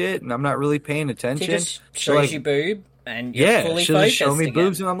some shit and I'm not really paying attention. She just shows you boob and you're fully she'll focused just show me again.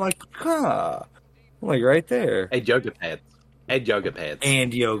 boobs and I'm like, I'm like, right there. And yoga pants.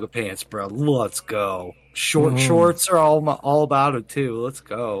 And yoga pants, bro. Let's go. Shorts are all about it, too. Let's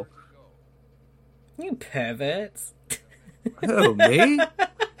go. You perverts. Oh, me?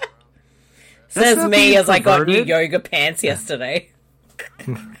 Says me as I got new yoga pants yesterday.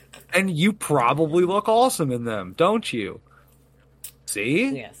 And you probably look awesome in them, don't you?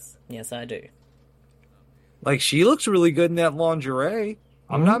 See? Yes, I do. Like, she looks really good in that lingerie.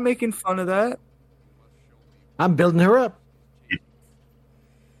 I'm not making fun of that. I'm building her up.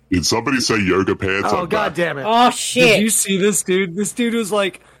 Did somebody say yoga pants? Oh, God damn it. Oh, shit. Did you see this dude? This dude was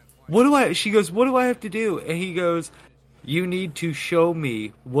like, she goes, what do I have to do? And he goes, you need to show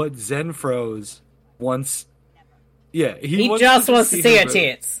me what Zenfro's wants. Yeah. He just wants to see her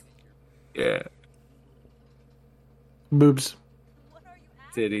tits. Yeah. Boobs.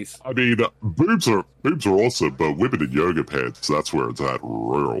 Titties. I mean, boobs are awesome, but women in yoga pants, that's where it's at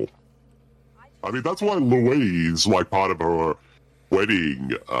real. I mean, that's why Louise, like, part of her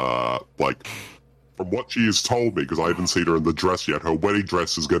wedding, like, from what she has told me, because I haven't seen her in the dress yet, her wedding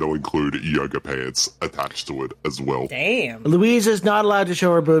dress is going to include yoga pants attached to it as well. Damn. Louise is not allowed to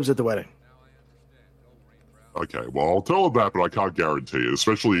show her boobs at the wedding. Okay, well, I'll tell her that, but I can't guarantee it,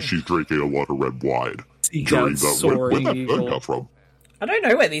 especially if she's drinking a lot of red wine. During the, where'd that bird come from? I don't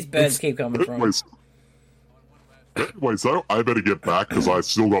know where these birds keep coming from. Anyways, though, I better get back because I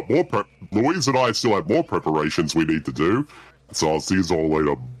still got more Louise and I still have more preparations we need to do. So I'll see you all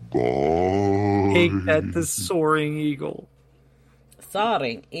later. Bye. Take that, the soaring eagle.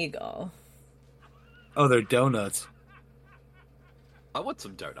 Soaring eagle. Oh, they're donuts. I want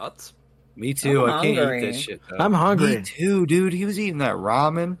some donuts. Me too. I'm I can't hungry. eat that shit, though. I'm hungry. Me too, dude. He was eating that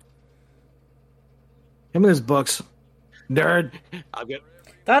ramen. Him and his books. Nerd.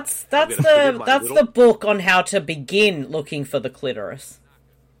 That's the book on how to begin looking for the clitoris.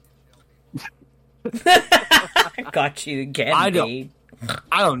 Got you again. I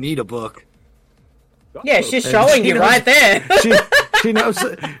don't need a book. Yeah, she's showing you right there. She knows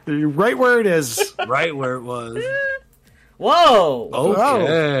right where it is. Right where it was. Whoa.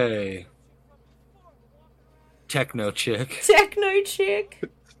 Okay. Techno chick. Techno chick.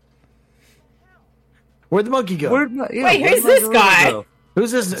 Where'd the monkey go? Wait, who's this guy? Go?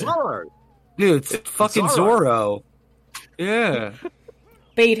 Who's this? Zorro. Dude, it's fucking Zorro. Yeah.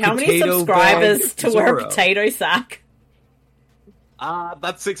 Bede, how many Potato subscribers bag to wear a Zorro. potato sack?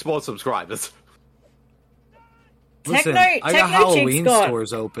 That's 6 more subscribers. Listen, Techno I got Chick's Halloween got-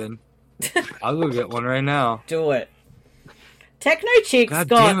 stores open. I'll go get one right now. Do it. Techno Chick's God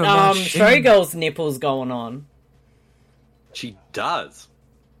got damn it, my shame. showgirl's nipples going on. She does.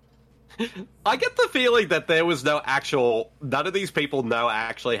 I get the feeling that there was none of these people know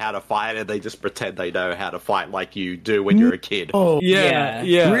actually how to fight, and they just pretend they know how to fight like you do when you're a kid. Oh, yeah.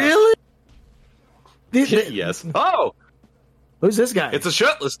 Really? Yes. Oh! Who's this guy? It's a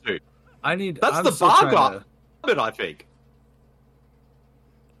shirtless dude. That's I'm the still bar trying guy, I think.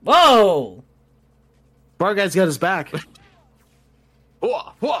 Whoa! Bar guy's got his back.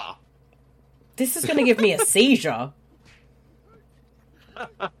 Whoa, whoa. This is going to give me a seizure.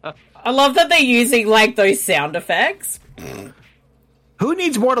 I love that they're using, like, those sound effects. Who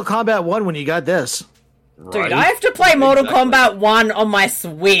needs Mortal Kombat 1 when you got this? Dude, I have to play Mortal Kombat 1 on my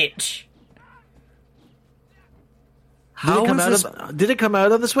Switch. Did it come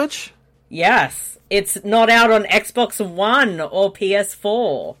out on the Switch? Yes. It's not out on Xbox One or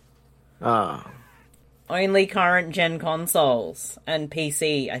PS4. Oh. Only current gen consoles. And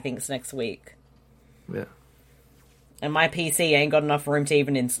PC, I think, is next week. Yeah. And my PC ain't got enough room to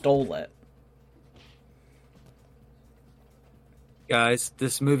even install it. Guys,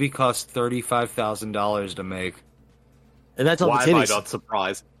 this movie cost $35,000 to make. And that's all Why the am I titties. not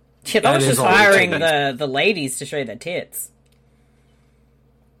surprised? Shit, that was just hiring the ladies to show their tits.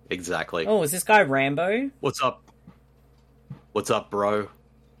 Exactly. Oh, is this guy Rambo? What's up? What's up, bro?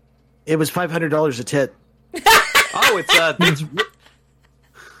 It was $500 a tit. Oh, it's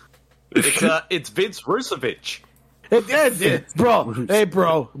it's Vince Rusevich.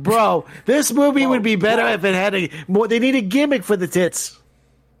 Bro. This movie would be better if it had more. They need a gimmick for the tits.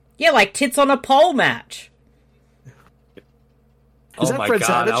 Yeah, like tits on a pole match. Is Oh that my Fred god,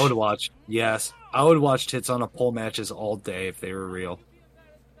 Savage? I would watch. Yes, I would watch tits on a pole matches all day if they were real.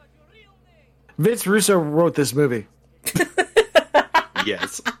 Vince Russo wrote this movie.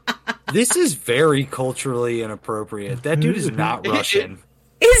 Yes. This is very culturally inappropriate. That dude is not Russian.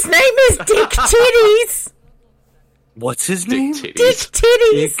 His name is Dick Titties. What's his name? Dick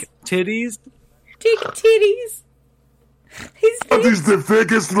Titties. Dick Titties. Dick Titties. That is the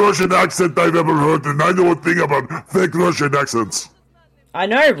fakest Russian accent I've ever heard, and I know a thing about fake Russian accents. I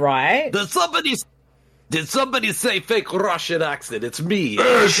know, right? Did somebody say fake Russian accent? It's me,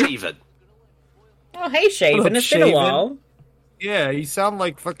 Shaven. Oh, hey, Shaven. It's been a while. Yeah, you sound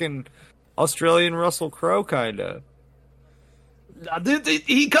like fucking Australian Russell Crowe, kinda.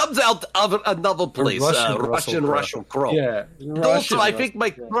 He comes out of another place, Russian Russell Crowe. Yeah. Also, I think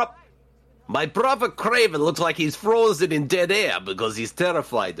my brother Craven looks like he's frozen in dead air because he's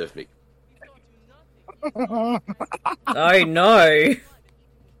terrified of me. Oh, no.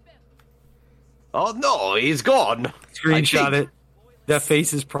 Oh, no, he's gone. Screenshot it. That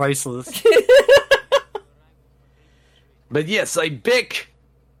face is priceless. But yes, I'm back,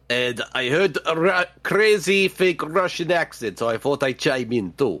 and I heard a crazy fake Russian accent, so I thought I'd chime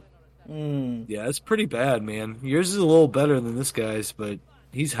in too. Yeah, it's pretty bad, man. Yours is a little better than this guy's, but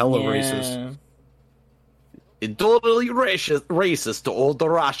he's hella racist. And totally racist to all the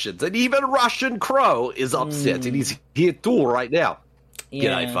Russians, and even Russian Crow is upset, and he's here too right now.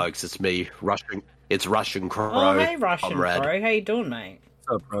 Yeah. G'day, folks. It's me, Russian. It's Russian Crow. Oh, hey, Russian comrade. Crow. How you doing, mate?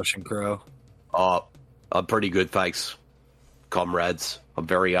 What's up, Russian Crow? Oh, I'm pretty good, thanks, comrades. I'm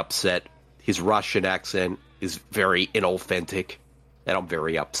very upset. His Russian accent is very inauthentic, and I'm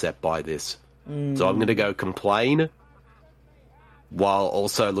very upset by this. So I'm going to go complain while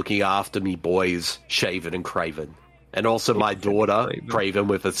also looking after me boys, Shaven and Craven. And also my daughter, Craven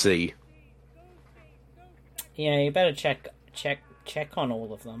with a C. Yeah, you better check on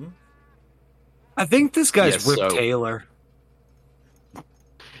all of them. I think this guy's Yes, Whip Taylor.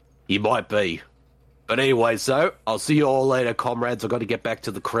 He might be. But anyway, so I'll see you all later, comrades. I've got to get back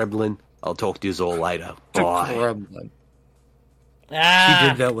to the Kremlin. I'll talk to you all later. Bye. Kremlin. She Ah,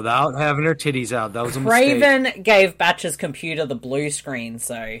 did that without having her titties out. That was a mistake. Craven gave Batch's computer the blue screen,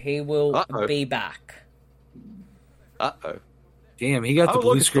 so he will be back. Uh-oh. Damn, he got Oh, the look,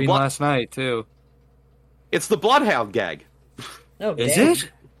 blue it's the screen blood- last night, too. It's the Bloodhound gag. Oh, Is damn.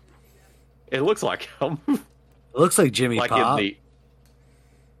 it? It looks like him. It looks like Jimmy like Pop. in the...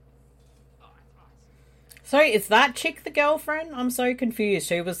 Sorry, is that chick the girlfriend? I'm so confused.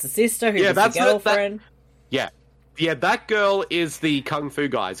 Who was the sister? Who Yeah, was that's the the- that- girlfriend? Yeah, that girl is the Kung Fu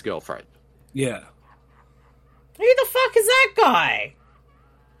guy's girlfriend. Yeah. Who the fuck is that guy?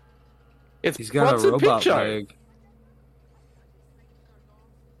 It's He's got Bronson a robot Pinchot. leg.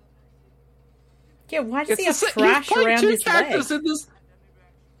 Yeah, why does It's he the have sa- he's trash played around two his leg? characters in this.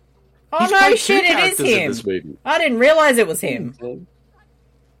 Oh he's no, played two shit! It is characters in him. this movie. I didn't realize it was him.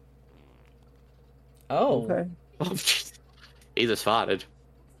 Oh, Okay. He just farted.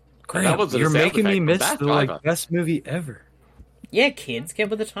 Graham, That wasn't a you're sound making me effect from miss Bath the Driver. best movie ever. Yeah, kids, get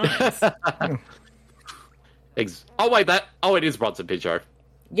with the times. Oh, wait, it is Bronson Pinchot.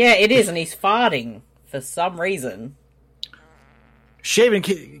 Yeah, it is, and he's farting for some reason. Shave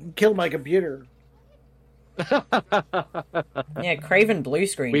and kill my computer. Yeah, Craven blue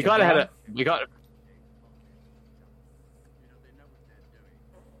screen. We got.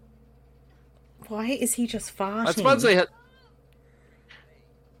 Why is he just farting? I suppose they had.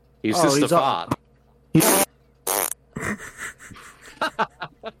 He's just a fart.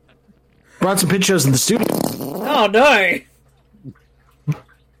 Bronson Pinchot's in the studio. Oh no!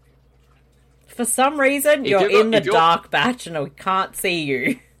 For some reason, you're in the dark batch and we can't see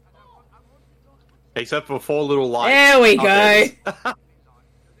you. Except for 4 little lights. There we go.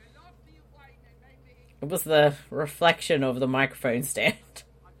 It was the reflection of the microphone stand.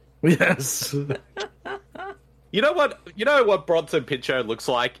 Yes. You know what Bronson Pinchot looks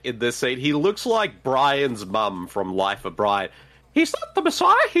like in this scene? He looks like Brian's mum from Life of Brian. He's not the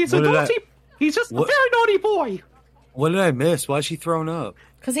Messiah. He's He's just a very naughty boy. What did I miss? Why is she thrown up?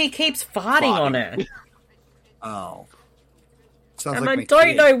 Because he keeps farting on her. Oh. Sounds and like I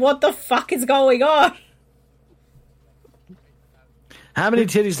don't know what the fuck is going on. How many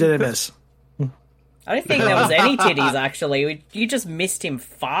titties did I miss? I don't think there was any titties, actually. You just missed him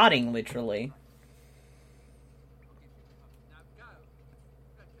farting, literally.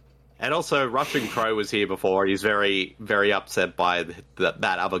 And also, Russian Crow was here before. He's very, very upset by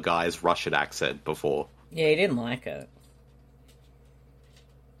that other guy's Russian accent before. Yeah, he didn't like it.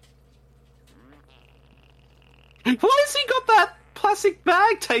 Why has he got that plastic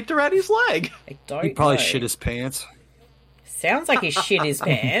bag taped around his leg? I don't He probably know. shit his pants. Sounds like he shit his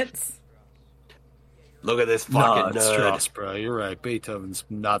pants. Look at this No, fucking it's nerd. Strauss, bro. You're right. Beethoven's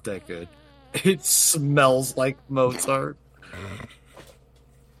not that good. It smells like Mozart.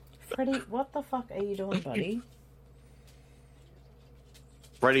 Freddie, what the fuck are you doing, buddy?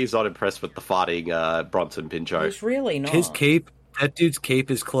 Freddy's not impressed with the farting Bronson Pinchot. He's really not. His cape, that dude's cape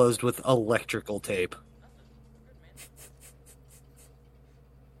is closed with electrical tape.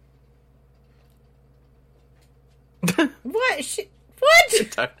 What?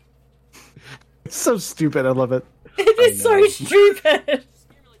 What? It's so stupid. I love it. It is so stupid.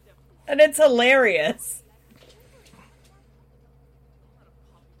 And it's hilarious.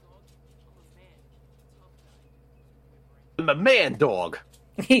 I'm a man dog.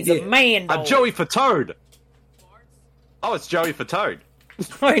 He's a man dog. I'm Joey Fatone. Oh, it's Joey Fatone.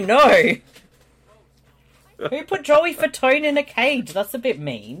 Oh no. Who put Joey Fatone in a cage? That's a bit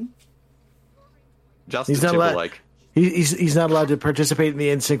mean. Justin He's not allowed. Timberlake. He's not allowed to participate in the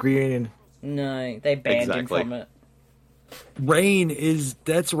NSYNC reunion. No, they banned him from it.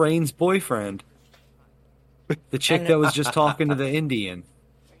 That's Rain's boyfriend. The chick that was just talking to the Indian.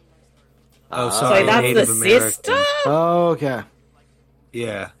 Oh, sorry. So that's Native the American. sister? Oh, okay.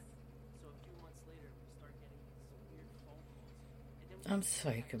 Yeah. I'm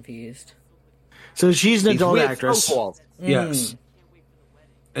so confused. So she's an adult with actress. phone calls. Yes.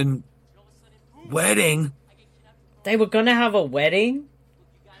 And wedding. They were gonna have a wedding?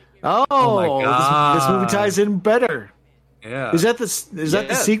 Oh, my God. This movie ties in better. Yeah. Is that the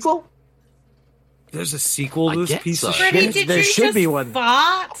sequel? There's a sequel to this piece of Freddie, shit. did There you should just be one.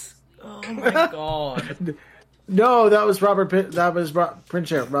 fart? Oh my god. No, that was Robert. Pinchot.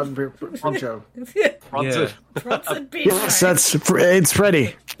 Robin Pinchot. Bronson. Bronson Pinchot. That's it's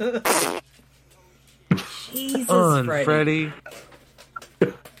Freddie. Jesus, Freddie.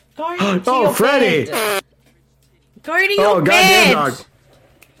 Go to Oh, your Freddie. bed. Go to your Oh, bed. goddamn dog.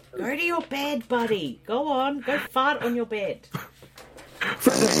 Go to your bed, buddy. Go on. Go fart on your bed.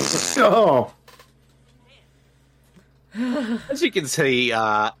 Oh. As you can see,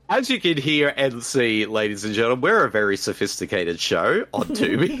 as you can hear and see, ladies and gentlemen, we're a very sophisticated show on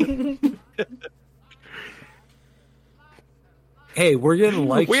Tubi. Hey, we're getting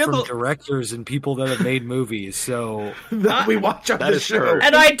likes We have from the- directors and people that have made movies, so That we watch on That the is show. true.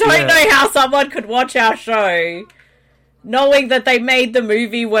 And I don't know how someone could watch our show knowing that they made the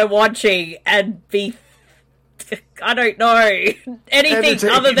movie we're watching and be, I don't know, anything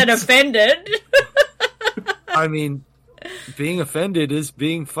other than offended. I mean, being offended is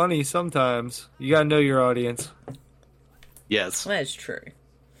being funny sometimes. You gotta know your audience. Yes. That's true.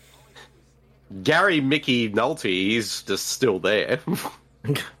 Gary Mickey Nolte, he's just still there.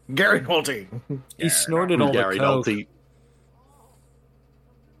 Gary Nolte. He snorted all Gary the coke. Nolte.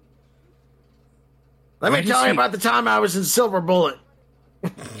 Let me tell you about the time I was in Silver Bullet.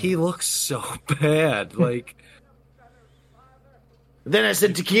 He looks so bad. Like, Then I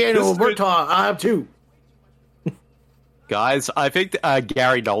said to Keanu, we're tall. I have two. guys. I think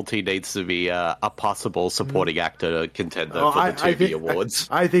Gary Nolte needs to be a possible supporting actor contender for the Tubi Awards.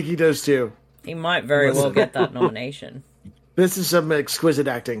 I think he does too. He might very well get that nomination. This is some exquisite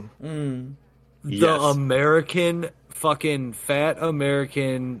acting. The American, fucking fat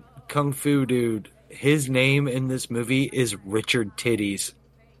American kung fu dude, his name in this movie is Richard Titties.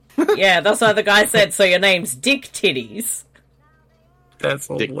 Yeah, that's what the guy said, so your name's Dick Titties. That's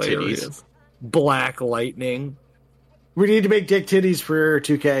hilarious. Titties. Black Lightning. We need to make Dick Titties for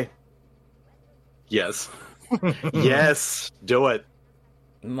 2K. Yes. Yes, do it.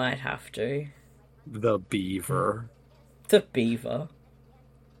 Might have to. The Beaver. The Beaver.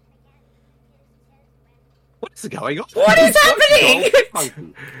 What is going on? What is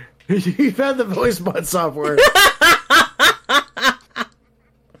happening? You found the voice mod software.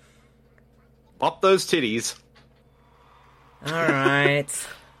 Pop those titties. Alright.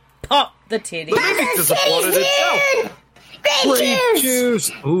 Pop the titties. The movie just applauded itself. Grape juice!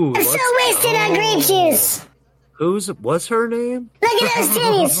 Ooh, I'm so wasted on grape juice! What's her name? Look at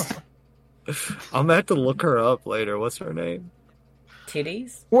those titties! I'm gonna have to look her up later. What's her name?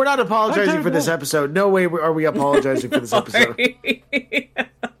 Titties? We're not apologizing for this episode. No way are we apologizing for this episode.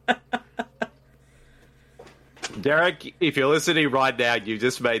 Derek, if you're listening right now, you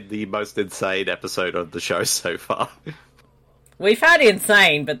just made the most insane episode of the show so far. We've had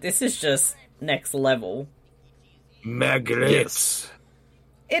insane, but this is just next level. Magrets.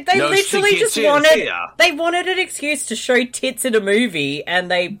 They literally just wanted an excuse to show tits in a movie, and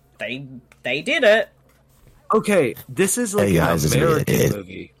they did it. Okay, this is like an American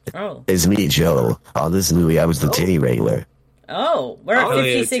movie. Oh. It's me, Joe. On this movie, I was the titty wrangler. Oh, we're at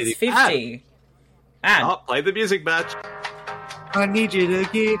 56.50. Play the music match. I need you to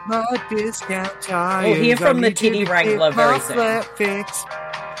get my discount tires. We'll hear from the titty wrangler very soon. Flat fix.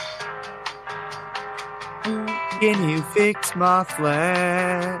 Can you fix my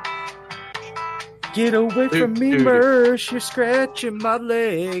flat? Get away from me, Mersh. You're scratching my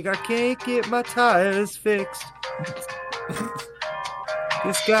leg. I can't get my tires fixed.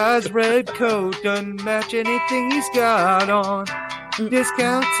 This guy's red coat doesn't match anything he's got on.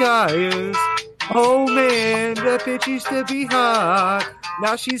 Discount tires. Oh man, that bitch used to be hot.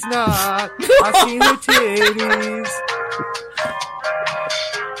 Now she's not. I seen her titties.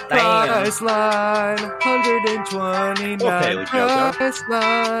 Price line, $129. Price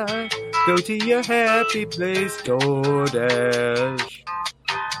line. Go to your happy place, DoorDash.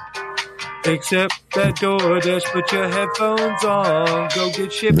 Except that DoorDash, put your headphones on. Go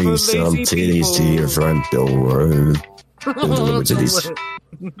get shit for Leave lazy some people. titties to your front door. Deliver titties.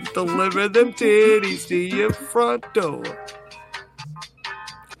 Deliver them titties to your front door.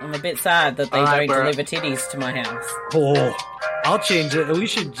 I'm a bit sad that they don't deliver titties to my house. Oh, I'll change it. We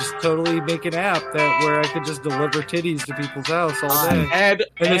should just totally make an app where I could just deliver titties to people's house all day. And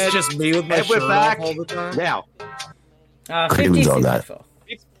it's just me with my shirt off all the time. Now. 56.54.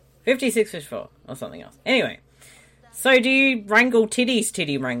 56.54 or something else. Anyway, so do you wrangle titties,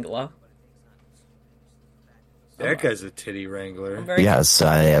 titty wrangler? That guy's a titty wrangler. Yes,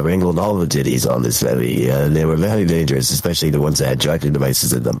 I wrangled all the titties on this levy. They were very dangerous, especially the ones that had tracking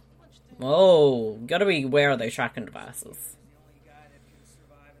devices in them. Oh, gotta be aware of those tracking devices.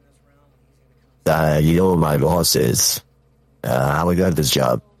 You know what my boss is. How I got this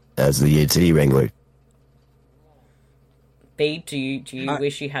job as the titty wrangler. B, do you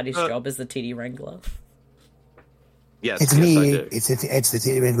wish you had his job as the titty wrangler? Yes, it's me. It's the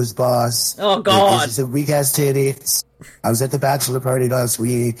titty wrangler's boss. Oh God! This is a weak ass titties. I was at the bachelor party last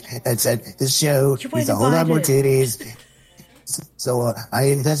week and said this show needs a whole lot more titties. So I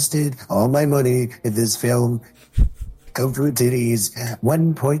invested all my money in this film. Come through titties.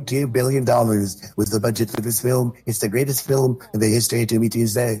 $1.2 billion was the budget for this film. It's the greatest film in the history of Tubi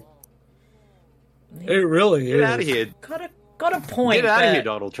Tuesday. It really is. Get out of here. Got a point. Get out of here,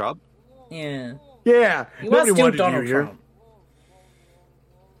 Donald Trump. Yeah. Yeah. He was still Donald Trump.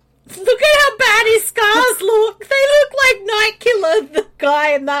 Look at how bad his scars look. They look like Night Killer, the guy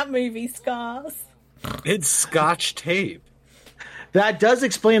in that movie, scars. It's Scotch tape. That does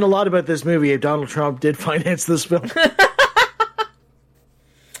explain a lot about this movie if Donald Trump did finance this film.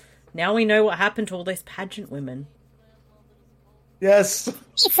 Now we know what happened to all those pageant women. Yes.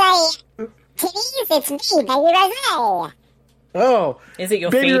 It's me, Baby Rosé. Oh. Is it your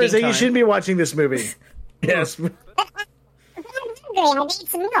Baby feeding Rosé, time? you shouldn't be watching this movie. Yes. I need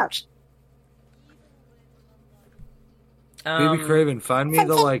some milk. Baby Craven, find me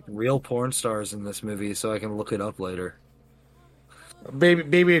the real porn stars in this movie so I can look it up later.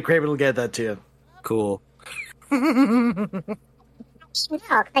 Baby Craven will get that to you. Cool. Milk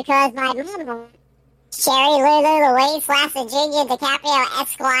because my mom. Sherry Lulu Louise Lasser Jr. DiCaprio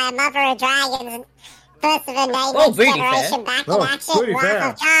Esquire Mother of Dragons First of a Next Generation back in action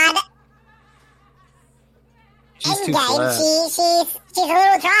Wrath of God. She's too Endgame. She's a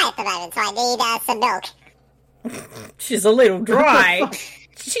little dry at the moment, so I need some milk. She's a little dry.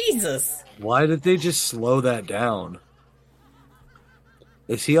 Jesus. Why did they just slow that down?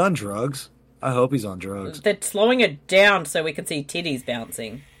 Is he on drugs? I hope he's on drugs. They're slowing it down so we can see titties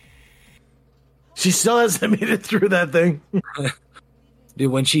bouncing. She still hasn't made it through that thing. Dude,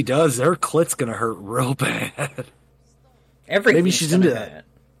 when she does, her clit's gonna hurt real bad. Maybe she's into that.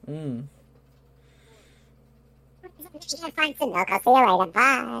 Mm. I'm gonna find some milk. I'll see you later.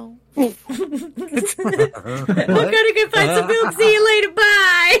 Bye. I'm gonna go find some milk. See you later.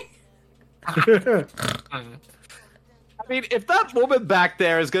 Bye. I mean, if that woman back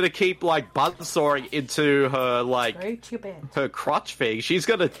there is going to keep, like, buzzsawing into her, like, her crotch thing, she's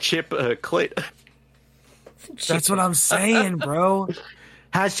going to chip her clit. That's what I'm saying, bro.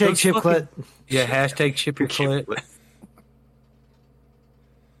 Hashtag chip clit. Yeah, hashtag chip your clit.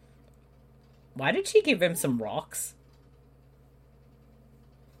 Why did she give him some rocks?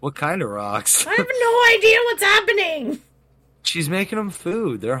 What kind of rocks? I have no idea what's happening. She's making them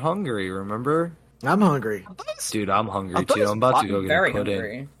food. They're hungry, remember? I'm hungry. Dude, I'm hungry too. I'm about to go get a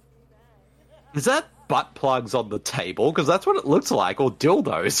pudding. Is that butt plugs on the table? Because that's what it looks like. Or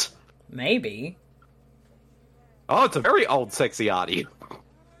dildos. Maybe. Oh, it's a very old sexy arty.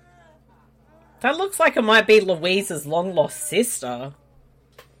 That looks like it might be Louise's long-lost sister.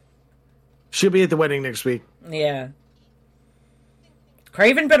 She'll be at the wedding next week. Yeah.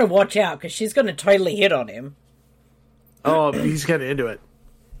 Craven better watch out, because she's going to totally hit on him. Oh, he's kind of into it.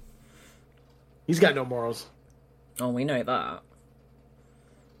 He's got no morals. Oh, we know that.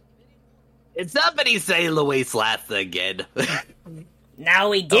 Did somebody say Louise Lasser again? No,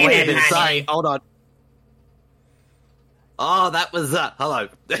 we didn't, wait a minute, honey. sorry, hold on. Oh, that was, hello.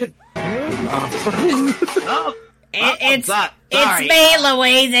 It's me,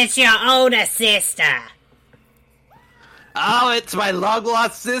 Louise. It's your older sister. Oh, it's my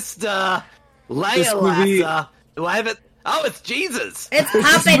long-lost sister, Leia Lasser. Do I have it? Oh, it's Jesus. It's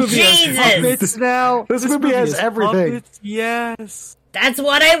Puppet Jesus. Now. This movie has everything. Puppets, yes. That's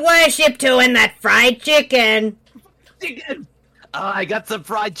what I worship to in that fried chicken. Chicken. Oh, I got some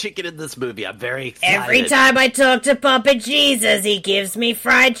fried chicken in this movie. I'm very excited. Every time I talk to Puppet Jesus, he gives me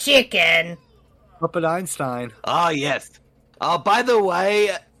fried chicken. Puppet Einstein. Oh, yes. Oh, by the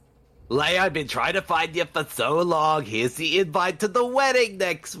way, Leia, I've been trying to find you for so long. Here's the invite to the wedding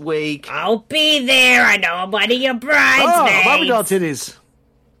next week. I'll be there. I know I'm one of your bridesmaids. Oh, Bobby doll titties.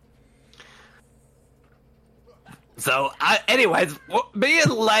 So, anyways, me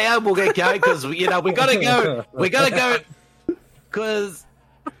and Leia will get going because, we gotta go. We gotta go because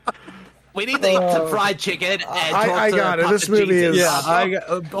we need to eat some fried chicken and talk I to got it. Puppet This movie Jesus. is... Yeah, I got...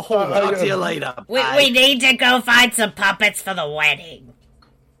 hold on. Talk to you later. We need to go find some puppets for the wedding.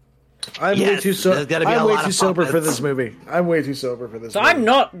 I'm way too sober. there's gotta be a I'm way lot too of sober for puppets. this movie. I'm way too sober for this So movie. I'm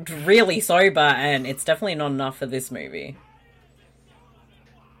not really sober, and it's definitely not enough for this movie.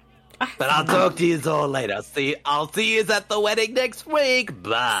 But I'll talk to you all later. I'll see you at the wedding next week.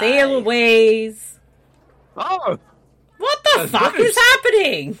 Bye. See you, Louise. Oh. What the fuck is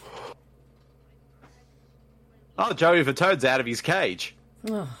happening? Oh, Joey Vatone's out of his cage.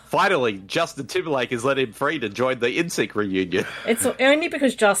 Finally, Justin Timberlake has let him free to join the NSYNC reunion. It's only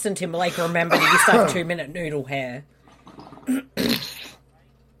because Justin Timberlake remembered he used to have 2-minute noodle hair. I'm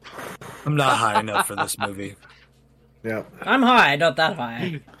not high enough for this movie. Yeah. I'm high, not that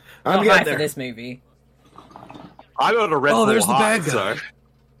high. I'm Not high there. for this movie. I'm on a Red Bull there's the high, bad guy.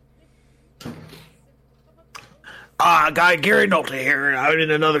 so... Guy Gary Nolte here. I'm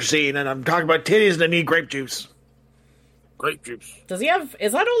in another scene, and I'm talking about titties and I need grape juice. Grape juice. Does he have...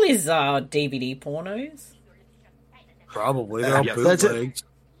 Is that all his DVD pornos? Probably. They're all Yes. That's bootlegs.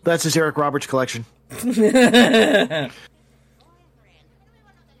 That's his Eric Roberts collection. A lot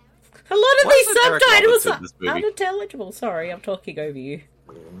of Why these isn't Eric subtitles Roberts in are this movie? unintelligible. Sorry, I'm talking over you.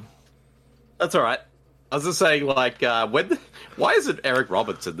 That's alright. I was just saying, like, why isn't Eric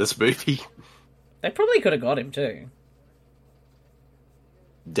Roberts in this movie? They probably could have got him too.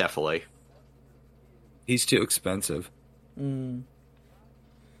 Definitely. He's too expensive. Mm.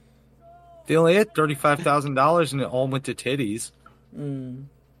 They only had $35,000 and it all went to titties. Mm.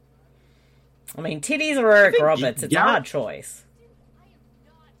 I mean, titties or Eric Roberts, it's a hard choice.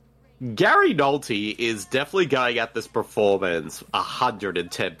 Gary Nolte is definitely going at this performance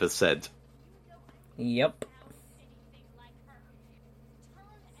 110%. Yep.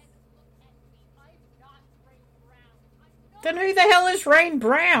 Then who the hell is Rain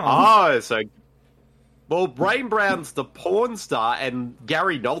Brown? Oh, so Well, Rain Brown's the porn star, and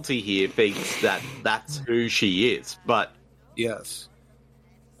Gary Nolte here thinks that that's who she is. But yes,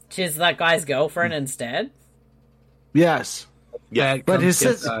 she's that guy's girlfriend instead. Yes. Yeah, but his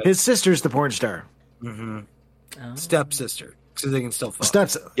sister's the porn star. Mm-hmm. Oh. Stepsister, so they can still fuck.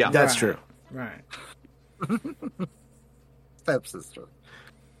 That's true. Right. Stepsister.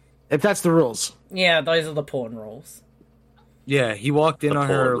 If that's the rules. Yeah, those are the porn rules. Yeah, he walked in on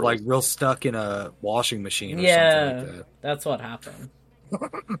her like real stuck in a washing machine or something like that. That's what happened.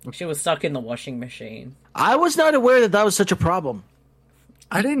 She was stuck in the washing machine. I was not aware that was such a problem.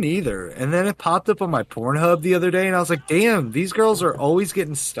 I didn't either. And then it popped up on my Pornhub the other day, and I was like, damn, these girls are always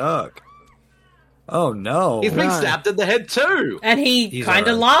getting stuck. Oh, no. He's been stabbed in the head, too. And he kind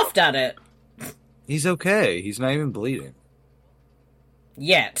of laughed at it. He's okay. He's not even bleeding.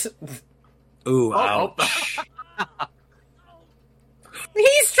 Yet. Ooh, ouch.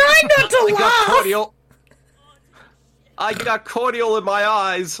 He's trying not to laugh. I got cordial in my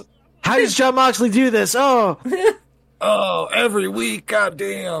eyes. How does John Moxley do this? Oh. Oh, every week,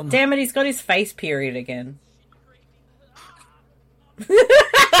 goddamn. Damn it, he's got his face period again.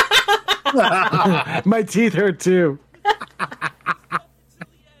 My teeth hurt too.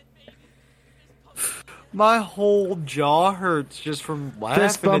 My whole jaw hurts just from laughing.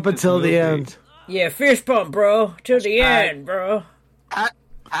 Fist bump until the end. Yeah, fist bump, bro. To the end, bro.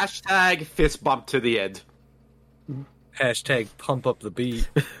 Hashtag fist bump to the end. Hashtag pump up the beat.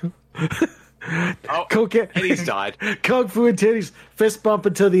 Oh, Titties died. Kung Fu and Titties, fist bump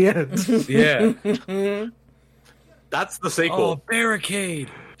until the end. Yeah. That's the sequel. Oh,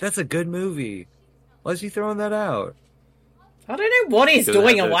 Barricade. That's a good movie. Why is he throwing that out? I don't know what he's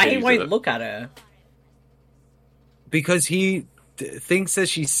doing and why he won't look at her. Because he thinks that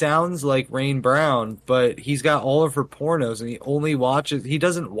she sounds like Rain Brown, but he's got all of her pornos and he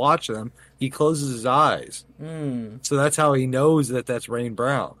doesn't watch them. He closes his eyes. So that's how he knows that that's Rain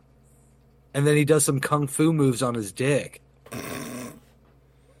Brown. And then he does some kung fu moves on his dick.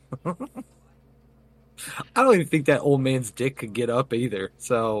 I don't even think that old man's dick could get up either.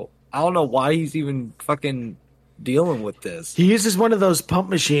 So I don't know why he's even fucking dealing with this. He uses one of those pump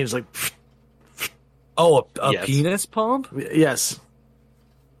machines, like. Oh, a penis pump? Yes.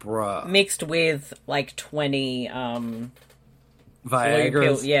 Bruh. Mixed with like 20 Viagra.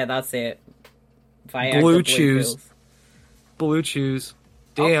 Pills. Yeah, that's it. Viagra Blue chews. Pills. Blue chews.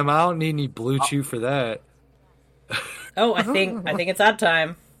 Damn, I don't need any blue chew for that. Oh, I think it's that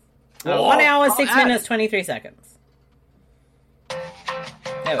time. 1 hour, 6 minutes, 23 seconds.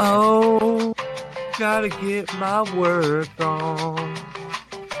 Oh, gotta get my work on.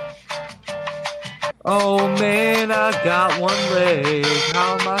 Oh man, I got one leg.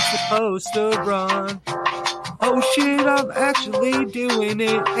 How am I supposed to run? Oh shit, I'm actually doing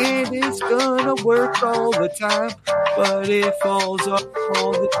it, and it's gonna work all the time. But it falls off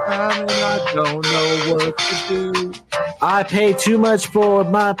all the time, and I don't know what to do. I pay too much for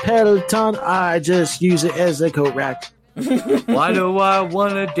my Peloton. I just use it as a coat rack. Why do I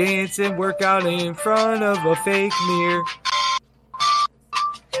want to dance and work out in front of a fake mirror?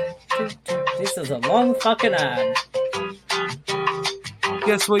 This is a long fucking ad.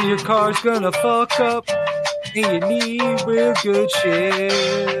 Guess what your car's gonna fuck up? And you need real good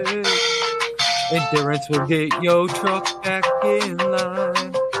shit. Endurance will get your truck back in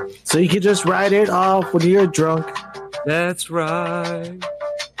line. So you can just ride it off when you're drunk. That's right.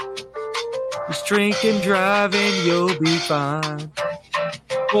 Just drink and drive and you'll be fine.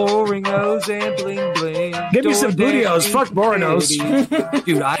 Boring nose and bling bling. Give me some bootios. Fuck Boronos.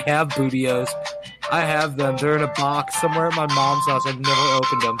 Dude, I have bootios. I have them. They're in a box somewhere at my mom's house. I've never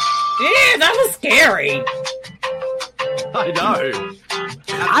opened them. Yeah, that was scary. I know.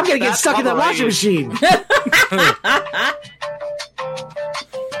 I'm gonna get stuck in that washing machine.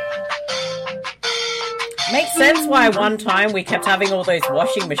 Makes sense why one time we kept having all those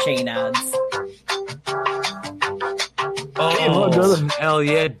washing machine ads. Oh, hell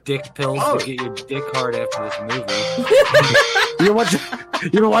yeah, dick pills to get your dick hard after this movie. You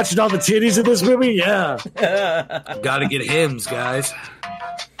been watching all the titties in this movie? Yeah. Gotta get hymns, guys.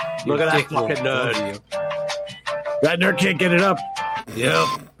 Look at that fucking nerd. That nerd can't get it up. Yep.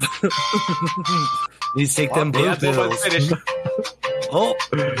 Needs to take them blue pills. Oh.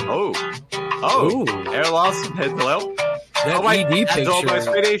 Air loss and head help. That ED that's picture. Almost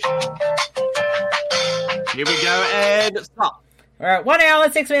finished. Here we go, and stop. All right, 1 hour,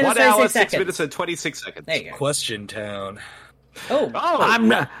 6 minutes, 1 hour, 26 6 seconds. minutes, and 26 seconds. There you go. Question Town. Oh, I'm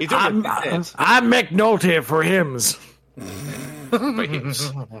McNulty for hymns.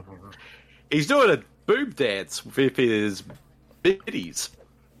 He's doing a boob dance with his biddies.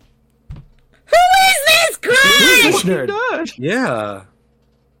 Who is this Christ! Nerd. Yeah.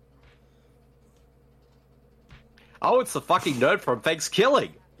 Oh, it's the fucking nerd from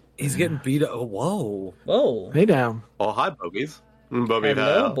Thanksgiving. He's getting beat up. Whoa. Whoa. Hey down. Oh, hi, Boobies. Booby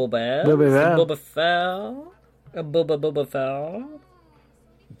Hello, Val. Booba. Booby Val. Booba Fowl. Booba Fowl.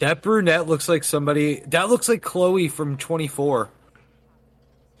 That brunette looks like somebody. That looks like Chloe from 24.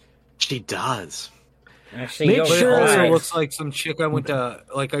 She does. Actually, Make you're sure- It also right. looks like some chick I went to,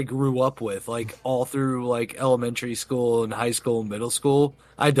 like, I grew up with, like, all through, like, elementary school and high school and middle school.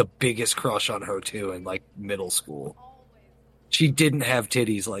 I had the biggest crush on her, too, in, like, middle school. She didn't have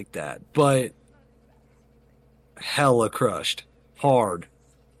titties like that, but hella crushed. Hard.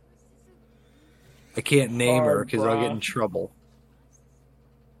 I can't name her because I'll get in trouble.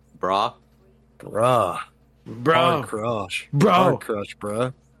 Brah. Bruh. Bro. Hard crush. Bro. Hard crush,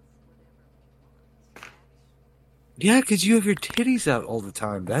 bruh. Yeah, because you have your titties out all the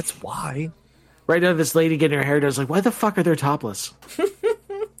time. That's why. Right now, this lady getting her hair done is like, why the fuck are they topless?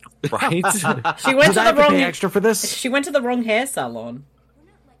 Right? She went Did to I the have to wrong. pay extra for this? She went to the wrong hair salon.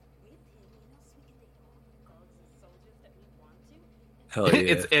 Hell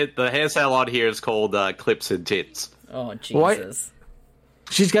yeah. The hair salon here is called Clips and Tits. Oh What? Jesus!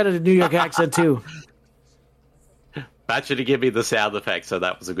 She's got a New York accent too. That should have given me the sound effect, so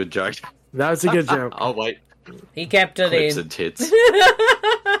that was a good joke. That was a good joke. Oh, wait. He kept it Clips in. and Tits.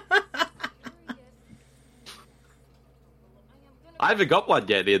 I haven't got one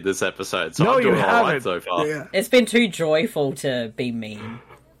yet in this episode, so No, I'm doing you all right haven't. so far. Yeah. It's been too joyful to be mean.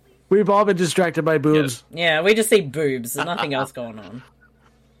 We've all been distracted by boobs. Yeah, we just see boobs. There's nothing else going on.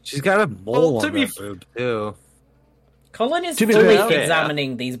 She's got a mole Well, to on be that boob, too. Colin is To be fully fair-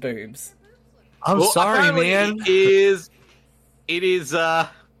 examining these boobs. I'm Well, sorry, apparently man.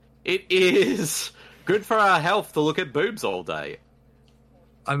 It is good for our health to look at boobs all day.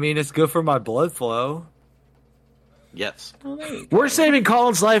 I mean, it's good for my blood flow. Yes. Oh, there you go. We're saving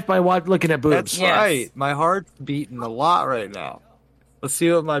Colin's life by looking at boobs. That's Yes. right. My heart's beating a lot right now. Let's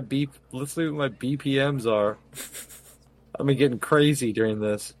see what my BPMs are. I'm getting crazy during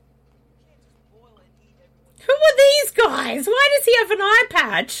this. Who are these guys? Why does he have an eye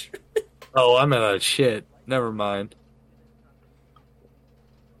patch? Oh, I'm in a shit. Never mind.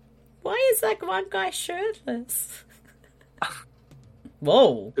 Why is that one guy shirtless?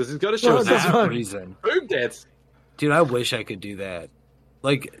 Whoa. Because he's got to show Well, us that's that fine. Reason. boob dance. Dude, I wish I could do that.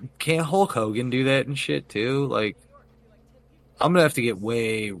 Like, can't Hulk Hogan do that and shit too? Like, I'm gonna have to get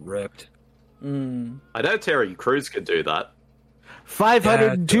way ripped. I know Terry Crews can do that.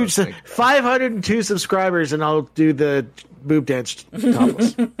 502, Yeah, 502 subscribers, and I'll do the boob dance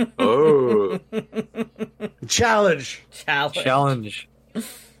topless. Oh. Challenge. Challenge.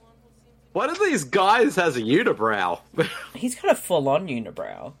 One of these guys has a unibrow. He's got a full-on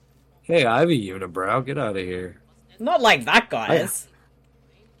unibrow. Hey, I have a unibrow. Get out of here. Not like that guy's.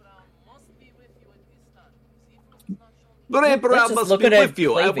 The eyebrow Let's just must look be at her with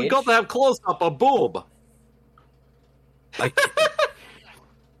you, and we cleavage. got to have close up a boob.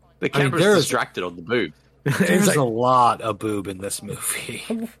 The camera's there's- distracted on the boob. There's like- a lot of boob in this movie.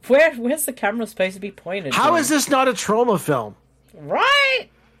 Where's the camera supposed to be pointed? How to? is this not a trauma film? Right?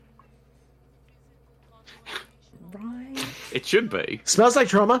 Right. It should be. Smells like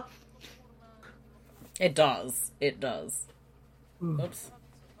trauma. It does. It does. Oops.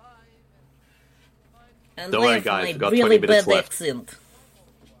 And Don't worry, laugh guys, my we've got really 20 minutes bad left. accent.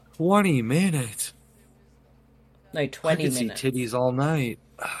 20 minutes. No, I 20 could minutes. see titties all night.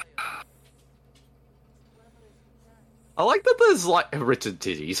 I like that there's like written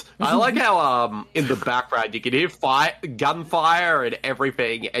titties. I like how in the background you can hear gunfire and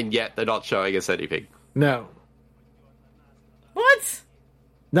everything, and yet they're not showing us anything. No. What?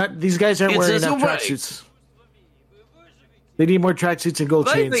 Not these guys aren't It wearing says enough away. tracksuits. They need more tracksuits and gold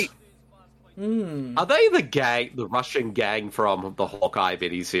Are they, chains. are they the gang, the Russian gang from the Hawkeye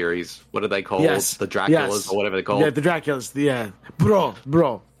miniseries? What are they called? Yes. The Draculas Yes. or whatever they're called? Yeah, the Draculas. Yeah.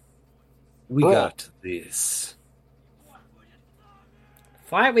 Bro. We Oh. got this.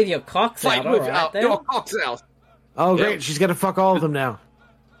 Fight with your cocks Fight out, with alright then. your cocks out. Oh, Yeah. great. She's going to fuck all of them now.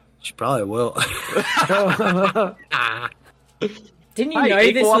 She probably will. Didn't you Hey, know this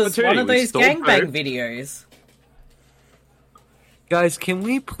equal was one opportunity, of we those still gangbang proved. videos? Guys, can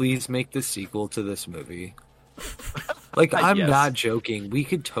we please make the sequel to this movie? Like, I'm Yes. not joking. We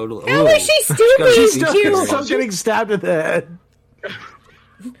could totally. How is she still It's gotta being be Still, cute? still getting stabbed in the head.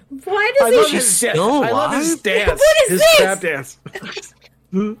 Why I does love he... his dance. still I love his alive? dance. What is his this? trap dance.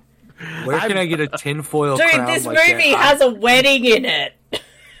 Where can I get a tinfoil Dude, crown this like movie that? has a wedding in it.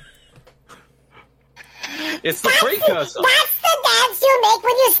 It's the precursor. That's the dance you make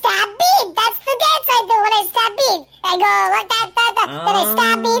when you stab beat. That's the dance I do when I stab beat. I go like that, then I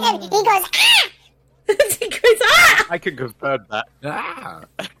stab beat, and he goes, ah! He goes, ah! I can confirm that.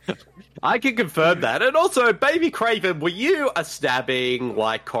 I can confirm that. And also, Baby Craven, were you a stabbing,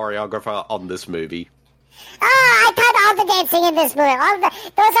 choreographer on this movie? Oh, I taught all the dancing in this movie.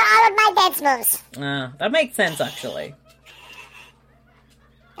 Those are all of my dance moves. That makes sense, actually.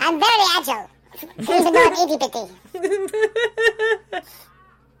 I'm very agile. Even though I'm itty-bitty.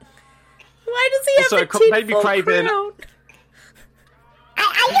 Why does he have a Baby Craven crown?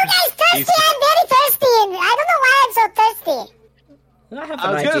 Are you guys thirsty? I'm very thirsty. And I don't know why I'm so thirsty.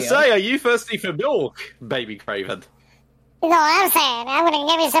 I was going to say, are you thirsty for milk, Baby Craven? No, I'm saying, I'm going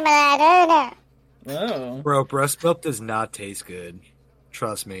to give you some of that. Oh. Bro, breast milk does not taste good.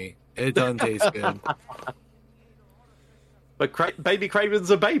 Trust me. It doesn't taste good. But Baby Craven's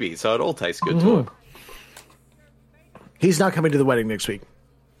a baby, so it all tastes good to him. He's not coming to the wedding next week.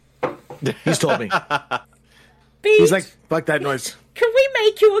 He's told me. Beat, he's like, fuck that noise. Can we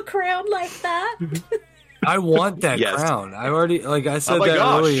make you a crown like that? I want that crown. I already, I said that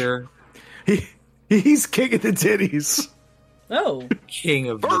earlier. He's king of the titties. Oh. King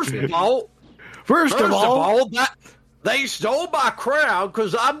of the titties. First of all, they stole my crown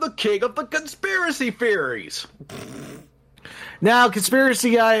because I'm the king of the conspiracy theories. Now,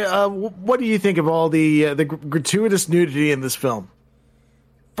 conspiracy guy, what do you think of all the gratuitous nudity in this film?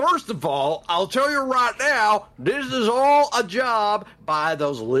 First of all, I'll tell you right now, this is all a job by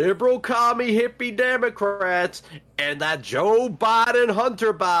those liberal, commie, hippie Democrats and that Joe Biden,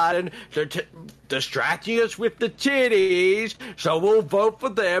 Hunter Biden, distracting us with the titties, so we'll vote for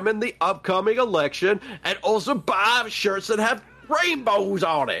them in the upcoming election and also buy shirts that have rainbows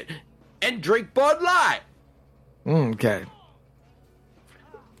on it and drink Bud Light. Okay.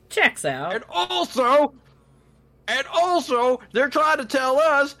 Checks out. And also, they're trying to tell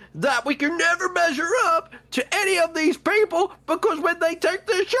us that we can never measure up to any of these people because when they take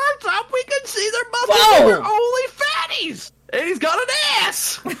their shirts off, we can see their muscles and they're only fatties. And he's got an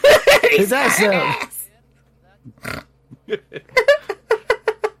ass. His ass out.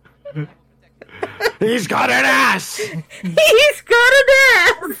 He's got an ass. He's got an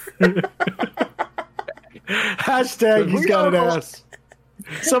ass. Hashtag he's got an ass.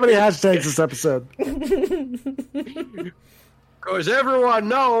 Somebody hashtags this episode. Because everyone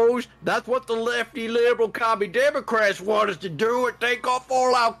knows that's what the lefty liberal commie Democrats want us to do, and take off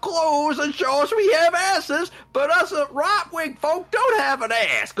all our clothes and show us we have asses, but us right-wing folk don't have an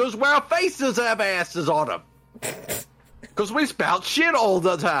ass, because our faces have asses on them. Because we spout shit all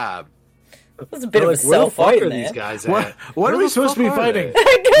the time. That's a bit of a self-fight, these guys What are we supposed to be fighting?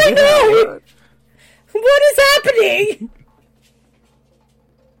 I don't know. What is happening?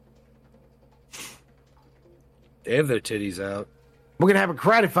 They have their titties out. We're gonna have a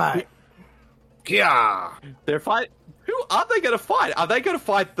karate fight. Yeah. They're fight. Who are they going to fight? Are they going to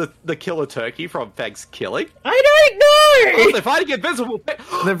fight the killer turkey from Thanksgiving? I don't know. Oh, they're fighting invisible.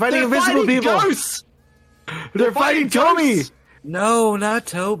 They're fighting invisible people. Ghosts. They're fighting Tommy. Ghosts. No, not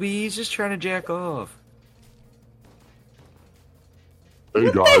Toby. He's just trying to jack off. Hey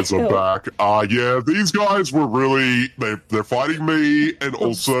guys, I'm back. Yeah, these guys were really they're fighting me and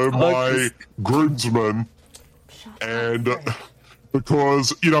also my groomsmen. And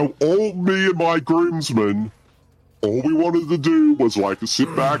because, all me and my groomsmen, all we wanted to do was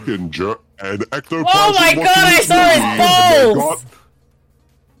sit back and ectoplasm. Oh my god, I saw his balls!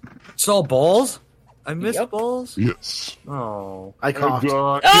 Saw balls? I missed balls? Yes. Oh. I coughed.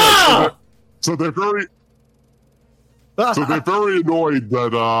 So they're very annoyed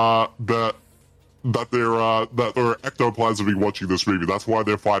that they're ectoplasming watching this movie. That's why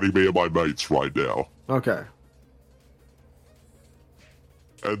they're fighting me and my mates right now. Okay.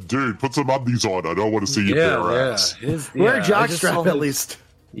 And dude, put some undies on. I don't want to see your bare ass. Wear a jockstrap at least.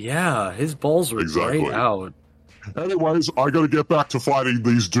 Yeah, his balls were right out. Anyways, I gotta get back to fighting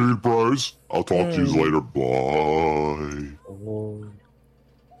these dude bros. I'll talk to you later. Bye.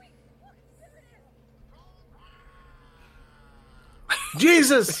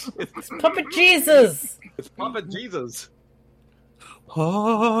 Jesus! It's Puppet Jesus! It's Puppet Jesus.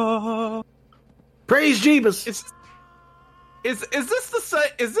 Praise Jeebus! Is this the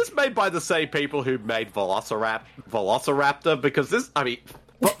same? Is this made by the same people who made Velociraptor? Because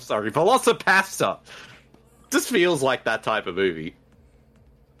Velocipasta. This feels like that type of movie.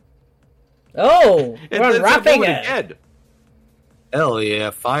 Oh, we're wrapping it. Again. Hell yeah!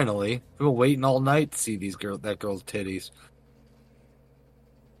 Finally, we've been waiting all night to see that girl's titties.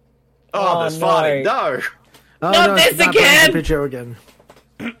 Oh, that's funny. No, not this again. Pinchot again.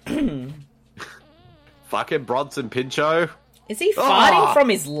 Fucking Bronson Pinchot. Is he farting from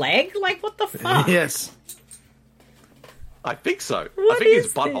his leg? Like, what the fuck? Yes. I think so. What I think his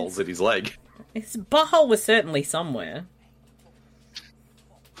is butthole's in his leg. His butthole was certainly somewhere.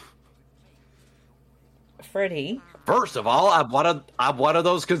 Freddy. First of all, I'm one of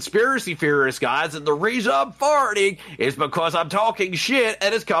those conspiracy theorist guys, and the reason I'm farting is because I'm talking shit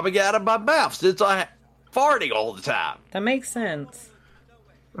and it's coming out of my mouth since I'm farting all the time. That makes sense.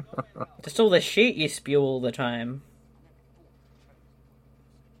 Just all the shit you spew all the time.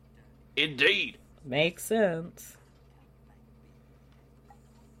 Indeed. Makes sense.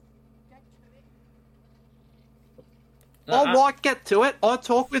 All right, get to it. I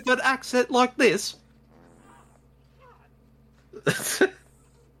talk with an accent like this.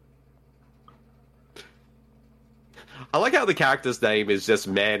 I like how the character's name is just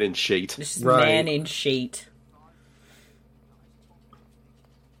Man in Sheet. Just Man in Sheet.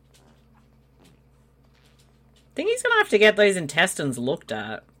 I think he's gonna have to get those intestines looked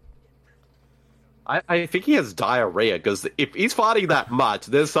at. I think he has diarrhea, because if he's farting that much,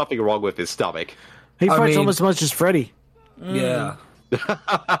 there's something wrong with his stomach. He farts almost as much as Freddy. Yeah.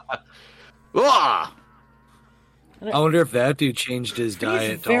 Ah! I wonder if that dude changed his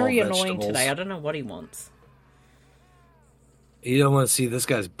diet. He's very to all annoying vegetables. today. I don't know what he wants. You don't want to see this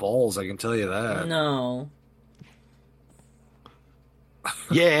guy's balls, I can tell you that. No.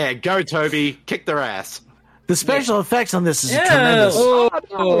 Yeah, go Toby, kick their ass. The special effects on this is tremendous.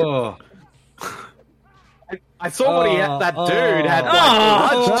 Oh. I saw what he had. That dude had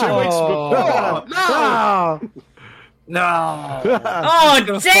lunch 2 weeks before. No. Oh,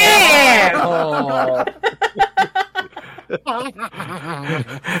 damn!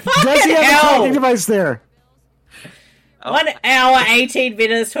 Does he have a tracking device there? 1 hour, 18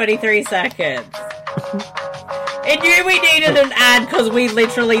 minutes, 23 seconds. It knew we needed an ad because we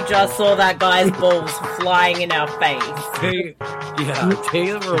literally just saw that guy's balls flying in our face. They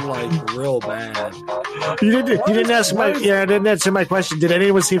were like real bad. You didn't answer my I didn't answer my question. Did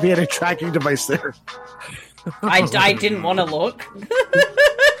anyone see if he had a tracking device there? I didn't want to look.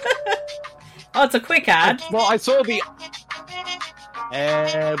 Oh, it's a quick ad. Well, I saw the.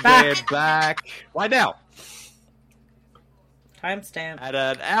 And we're back. Why now? Timestamp. At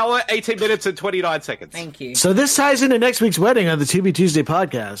an hour, 18 minutes, and 29 seconds. Thank you. So this ties into next week's wedding on the Tubi Tuesday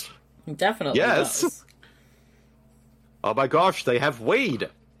podcast. Definitely Yes. does. Oh my gosh, they have weed.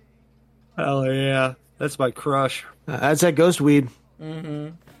 Hell yeah. That's my crush. That's that ghost weed. Mm-hmm.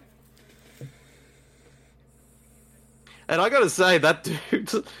 And I gotta say, that dude,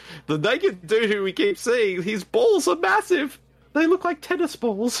 the naked dude who we keep seeing, his balls are massive. They look like tennis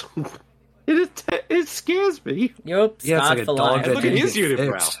balls. It scares me. Yup, Yeah, it's like a for dog life. that Look at didn't his get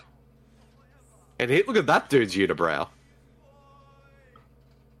unibrow. fixed. And look at that dude's unibrow.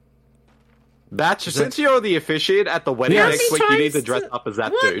 Batch, since you're the officiant at the wedding Yes. next week, you need to dress up as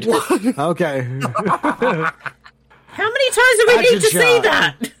that dude. Okay. How many times do we Action need to see shot.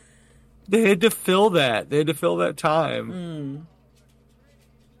 that? They had to fill that. They had to fill that time.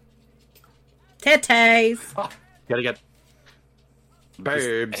 Titties. Gotta get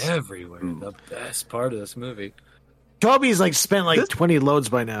boobs. Everywhere. The best part of this movie. Toby's spent 20 loads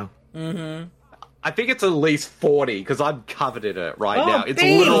by now. Mm-hmm. I think it's at least 40 because I'm covered in it right Oh, now. It's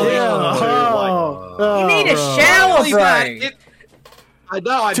baby. literally You need a shower, bro. I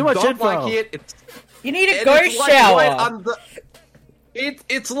know. I Too much don't info. like it. You need a And ghost it's like shower. right under-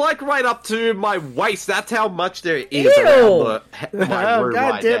 it's like right up to my waist. That's how much there is Ew. around my room God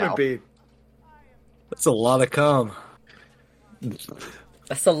right damn now. it, Pete. That's a lot of cum.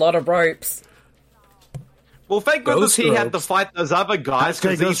 That's a lot of ropes. Well, thank goodness Ghost he had to ropes. fight those other guys Okay,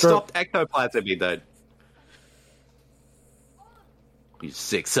 because he ghost rope. stopped ectoplasm me, dude. You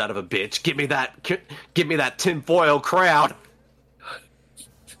sick son of a bitch! Give me that tinfoil crown.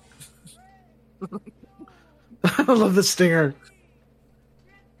 I love the stinger.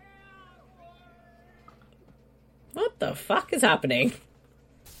 What the fuck is happening?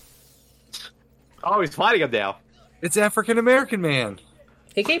 Oh, he's fighting him now. It's African American man.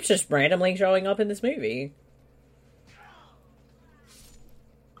 He keeps just randomly showing up in this movie.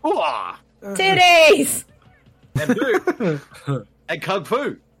 Ooh-ah. Titties! And blue. And kung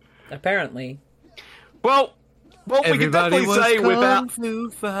fu. Apparently. Well, we can Everybody definitely was say kung without. fu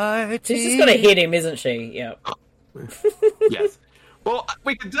fighting. She's just gonna hit him, isn't she? Yep. Yes. Well,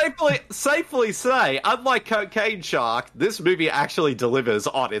 we can safely say, unlike Cocaine Shark, this movie actually delivers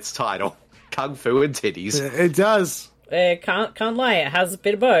on its title, Kung Fu and Titties. It does. Can't lie, it has a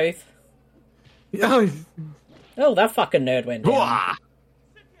bit of both. Oh, that fucking nerd went down. Ooh-ah.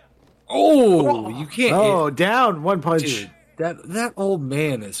 Oh, you can't. Oh, down. One punch. Dude, that old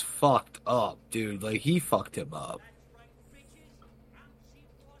man is fucked up, dude. Like, he fucked him up.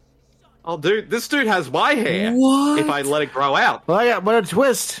 Oh, dude, this dude has my hair. What? If I let it grow out. Well, yeah, what a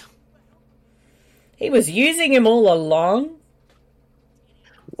twist. He was using him all along.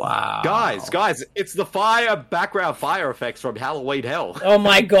 Wow. Guys, it's the background fire effects from Halloween Hell. Oh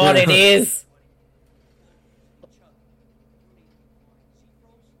my god, it is.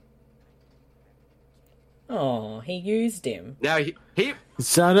 Oh, he used him. Now he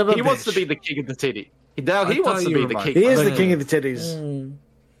Son of a he wants to bitch. be the king of the titty. Now he wants to be the king. He is the king of the titties. Mm.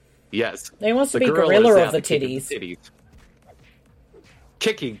 Yes. He wants to The be gorilla gorilla is of now the king titties. titties.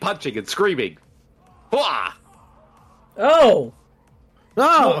 Kicking, punching, and screaming. Hwah! Oh.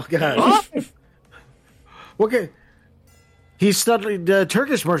 Oh, God. Okay. He studied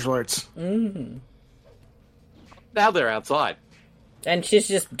Turkish martial arts. Mm. Now they're outside. And she's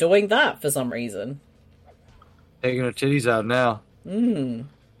just doing that for some reason. Taking her titties out now. Mm.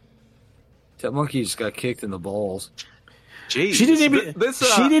 That monkey just got kicked in the balls. Jeez. She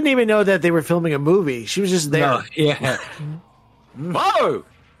didn't even know that they were filming a movie. She was just there. No, yeah. Whoa!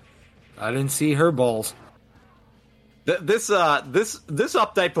 I didn't see her balls. This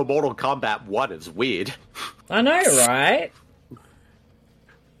update for Mortal Kombat 1 is weird. I know, right?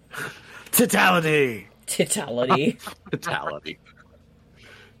 Totality. Totality. Totality.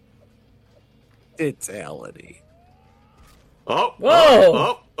 Totality. Oh!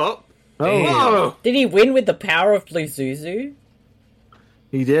 Whoa! Oh! Whoa! Did he win with the power of Blue Zuzu?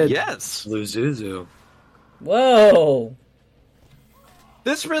 He did. Yes. Blue Zuzu. Whoa!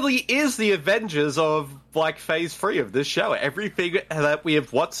 This really is the Avengers of, like, Phase 3 of this show. Everything that we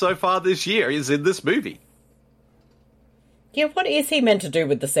have watched so far this year is in this movie. Yeah, what is he meant to do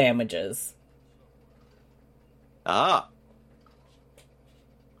with the sandwiches? Ah.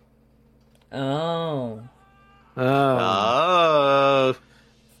 Oh. Oh.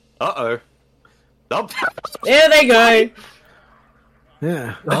 Uh-oh. Nope. There they go.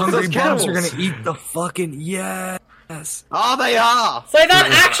 Yeah. The hungry Those bombs are camels. gonna eat the fucking yes. Oh, they are. So that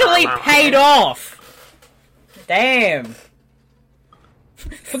actually paid off. Damn.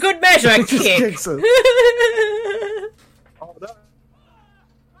 For good measure, kick. Oh, no.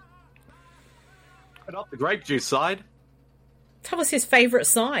 Put up the grape juice side. That was his favourite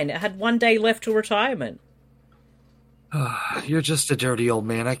sign. It had 1 day left to retirement. You're just a dirty old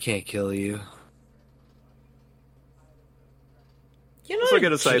man. I can't kill you. You're I'm also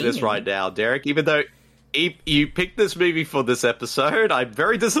going to say this right now, Derek. Even though you picked this movie for this episode, I'm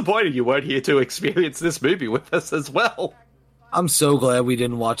very disappointed you weren't here to experience this movie with us as well. I'm so glad we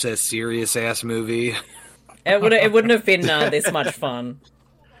didn't watch that serious ass movie. It wouldn't have been this much fun.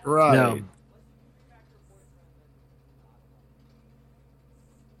 Right. No.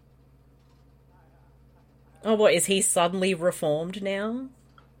 Oh, what, is he suddenly reformed now?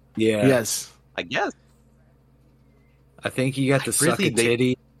 Yeah. Yes. I guess. I think he got to suck really a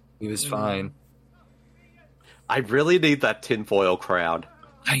titty. He was fine. I really need that tinfoil crown.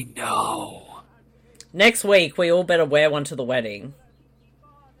 I know. Next week, we all better wear one to the wedding.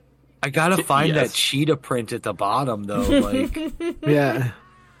 I gotta find Yes. that cheetah print at the bottom, though. Like, Yeah.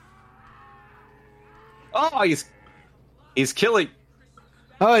 Oh, he's killing.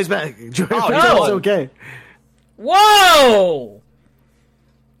 Oh, he's back. Joy Oh, Patel's no. okay. Whoa!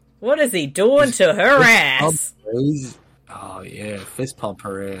 What is he doing to her ass? oh yeah, fist pump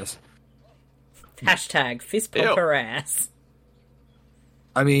her ass. Hashtag fist pump Ew. her ass.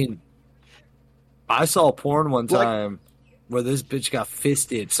 I mean, I saw porn one time where this bitch got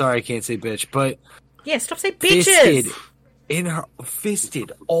fisted. Sorry, I can't say bitch, but Yeah, stop saying bitches! fisted in her,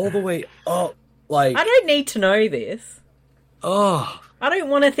 fisted all the way up. Like, I don't need to know this. oh, I don't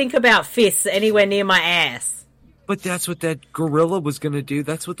want to think about fists anywhere near my ass. but that's what that gorilla was gonna do.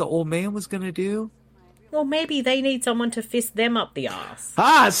 That's what the old man was gonna do. Well, maybe they need someone to fist them up the ass.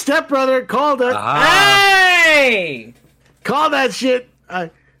 Ah, stepbrother, called it. Hey! Call that shit.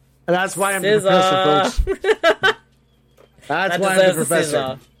 That's why I'm the professor, folks. That's why I'm the deserves a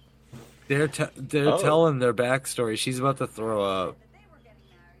professor. scissor. They're telling their backstory. She's about to throw up.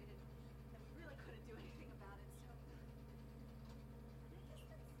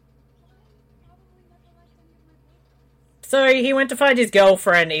 So he went to find his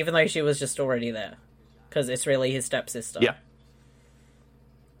girlfriend, even though she was just already there. Because it's really his stepsister. Yeah.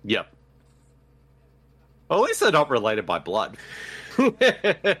 Yep. Well, at least they're not related by blood.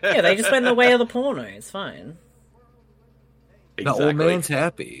 Yeah, they just went the way of the porno. It's fine. Exactly. The old man's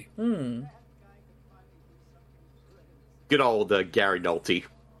happy. Hmm. Good old Gary Nolte.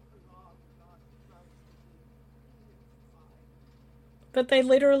 But they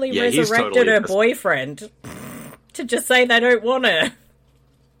literally Yeah, he's resurrected totally her just- boyfriend to just say they don't want her.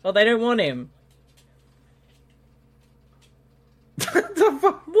 Or they don't want him.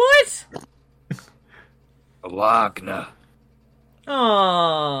 What? What? Wagner.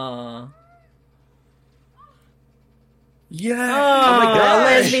 Aww. Yeah. Oh, my God.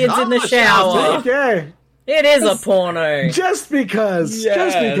 Lesbians in the shower. Okay. It is a porno. Just because.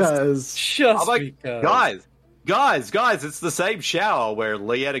 Yes. Just because. Guys, it's the same shower where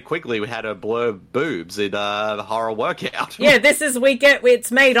Leanna Quigley had her blur boobs in a horror workout. Yeah,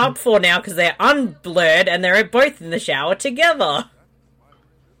 it's made up for now because they're unblurred and they're both in the shower together.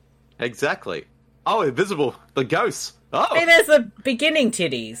 Exactly. Oh, invisible. The ghosts. Oh. Hey, there's the beginning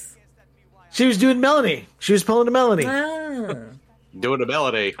titties. She was doing Melanie. She was pulling a Melanie. Ah. Doing a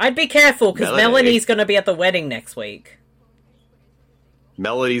Melanie. I'd be careful because Melanie's going to be at the wedding next week.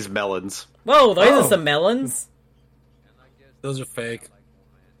 Melanie's melons. Whoa, those are some melons. Those are fake.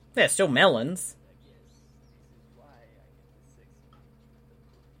 They're still melons.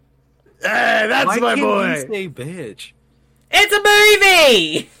 Hey, that's Why my can't boy. you say bitch? It's a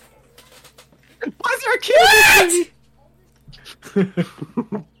movie! Why is there a kid in this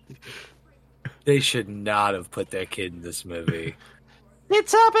movie? They should not have put their kid in this movie.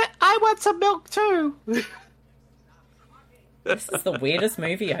 It's a bit. I want some milk too. This is the weirdest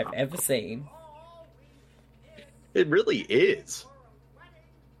movie I've ever seen. It really is.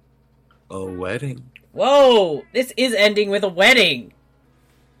 A wedding. Whoa! This is ending with a wedding.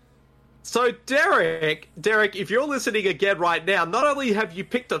 So, Derek, if you're listening again right now, not only have you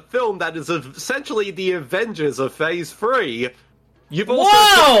picked a film that is essentially the Avengers of Phase 3, you've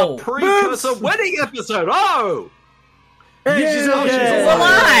also picked a precursor wedding episode. Oh! Hey, she's okay. She's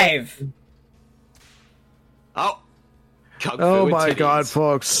alive! Oh. Kung Fu Oh and my titties. God,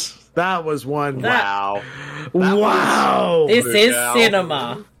 folks. That was one. Wow. Wow. This is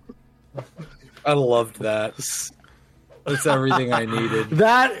cinema. I loved that. That's everything I needed.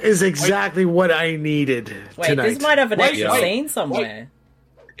 That is exactly what I needed Wait, tonight. this might have an extra scene somewhere.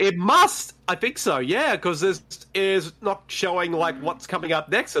 It must. I think so, yeah, because this is not showing, like, what's coming up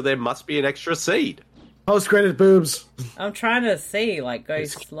next, so there must be an extra scene. Post-credit boobs. I'm trying to see, like, go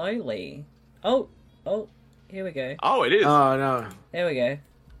slowly. Oh, here we go. Oh, it is. Oh, no. There we go.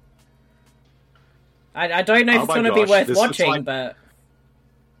 I don't know if it's going to be worth watching, but...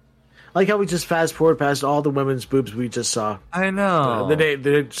 I like how we just fast forward past all the women's boobs we just saw. I know.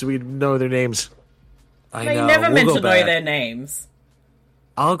 So we know their names. I But know. you never meant to know back. their names.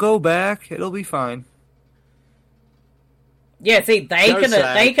 I'll go back. It'll be fine. Yeah, see,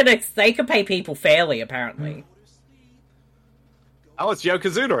 they can pay people fairly, apparently. Oh, it's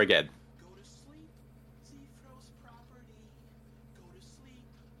Yokozuna again.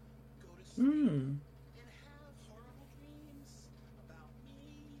 Hmm.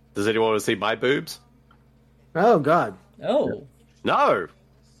 Does anyone want to see my boobs? Oh, God. Oh. No.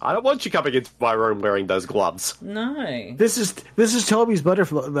 I don't want you coming into my room wearing those gloves. No. This is Toby's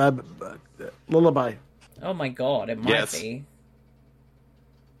butterfly lullaby. Oh my God, it might be.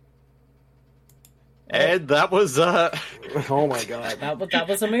 And that was oh my God. That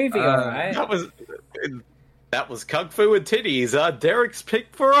was a movie, alright. That was Kung Fu and Titties, Derek's pick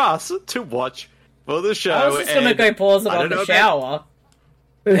for us to watch for the show. I was just gonna go pause it on the shower.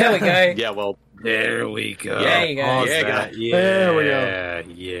 There we go. Yeah, well, there we go. There you go. Pause Yeah, that. Yeah, there we go.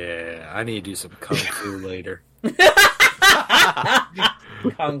 Yeah, I need to do some kung fu later.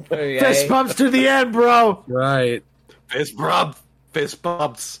 Kung Fu, yeah. Fist bumps to the end, bro. Right. Fist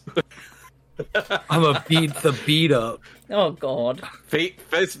bumps. I'm gonna beat the beat up. Oh God.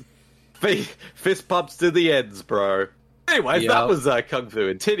 Fist bumps to the ends, bro. Anyways, that was Kung Fu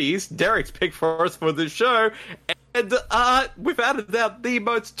and Titties, Derek's pick for us for the show, and without a doubt, the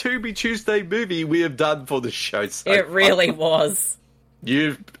most Tubi Tuesday movie we have done for the show. It really was.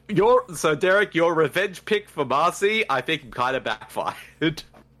 So Derek, your revenge pick for Marcy, I think, kind of backfired.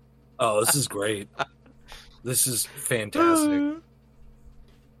 Oh, this is great. This is fantastic.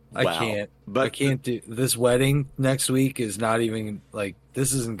 I can't do this. Wedding next week is not even like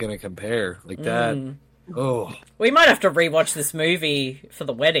this. Isn't going to compare like that. Oh, we might have to rewatch this movie for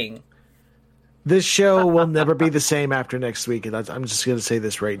the wedding. This show will never be the same after next week. And I'm just going to say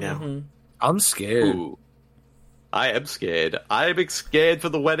this right now. Mm-hmm. I'm scared. Ooh. I am scared. I am scared for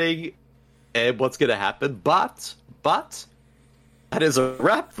the wedding and what's going to happen. But that is a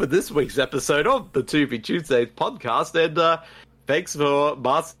wrap for this week's episode of the Tubi Tuesdays podcast. And thanks for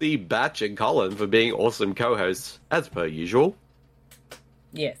Marcy, Batch, and Colin for being awesome co-hosts as per usual.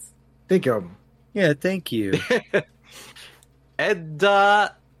 Yes. Thank you. Yeah, thank you. And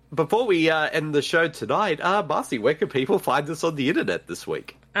before we end the show tonight, Marcy, where can people find us on the internet this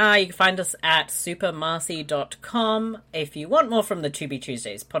week? You can find us at supermarcy.com. If you want more from the To Be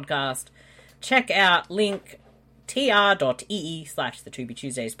Tuesdays podcast, check out link tr.ee/the Tubi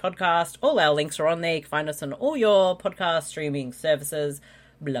Tuesdays podcast. All our links are on there. You can find us on all your podcast streaming services,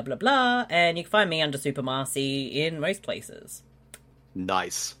 blah, blah, blah. And you can find me under Super Marcy in most places.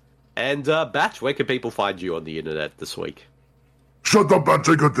 Nice. And, Batch, where can people find you on the internet this week? Shut up, Batch,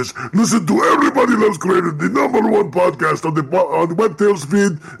 I got this. Listen to Everybody Loves Creative, the #1 podcast on the Webtails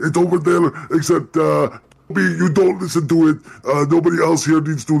feed. It's over there, except you don't listen to it. Nobody else here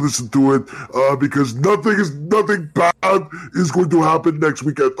needs to listen to it, because nothing bad is going to happen next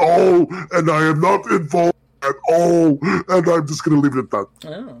week at all, and I am not involved at all, and I'm just going to leave it at that.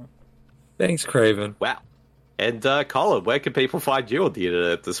 Oh. Thanks, Craven. Wow. And, Colin, where can people find you on the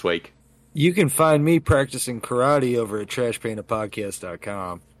internet this week? You can find me practicing karate over at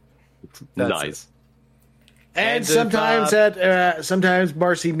trashpaintapodcast.com. Nice. And sometimes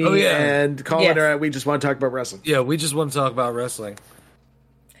Marcy, and Colin we just want to talk about wrestling. Yeah, we just want to talk about wrestling.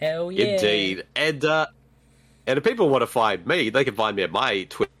 Hell yeah. Indeed. And if people want to find me, they can find me at my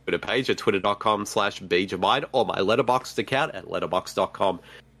Twitter page at twitter.com/BeJamine or my Letterboxd account at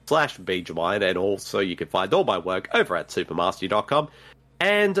letterboxd.com/BeJamine. And also you can find all my work over at supermastery.com.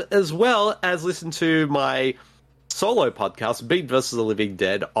 And as well as listen to my solo podcast, Beat vs. the Living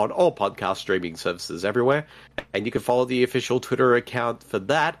Dead, on all podcast streaming services everywhere. And you can follow the official Twitter account for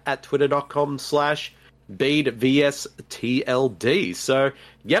that at twitter.com/BeadVSTLD. So,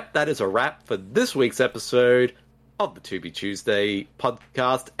 yep, that is a wrap for this week's episode of the Tubi Tuesday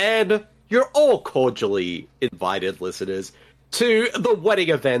podcast. And you're all cordially invited, listeners, to the wedding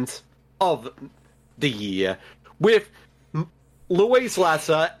event of the year with Louise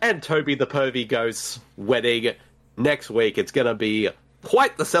Lasser and Toby the Pervy Ghost's wedding next week. It's going to be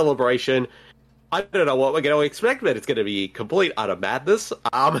quite the celebration. I don't know what we're going to expect, but it's going to be complete utter madness.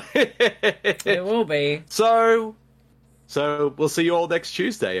 It will be. So we'll see you all next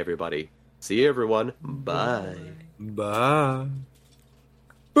Tuesday, everybody. See you, everyone. Bye. Bye.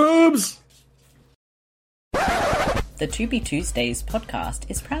 Boobs! The Tubi Tuesdays podcast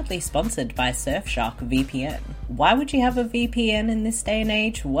is proudly sponsored by Surfshark VPN. Why would you have a VPN in this day and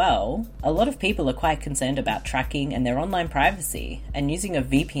age? Well, a lot of people are quite concerned about tracking and their online privacy, and using a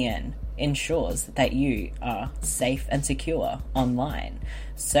VPN ensures that you are safe and secure online.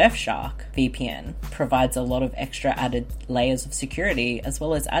 Surfshark VPN provides a lot of extra added layers of security, as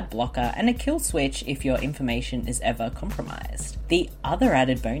well as ad blocker and a kill switch if your information is ever compromised. The other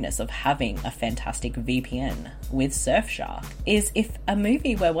added bonus of having a fantastic VPN with Surfshark is if a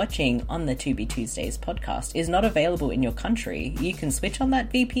movie we're watching on the Tubi Tuesdays podcast is not available in your country, you can switch on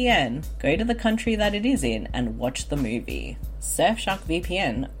that VPN, go to the country that it is in, and watch the movie. Surfshark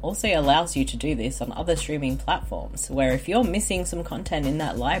VPN also allows you to do this on other streaming platforms, where if you're missing some content in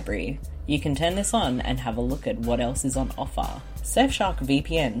that library, you can turn this on and have a look at what else is on offer. Surfshark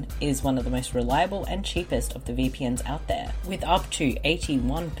VPN is one of the most reliable and cheapest of the VPNs out there, with up to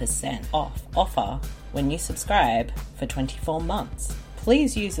 81% off offer when you subscribe for 24 months.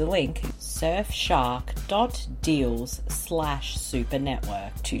 Please use the link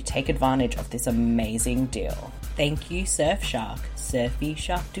surfshark.deals/supernetwork to take advantage of this amazing deal. Thank you, Surfshark. Surfy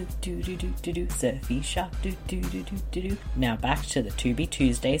shark do do do do do do. Surfy shark do do do do do do. Now back to the Tubi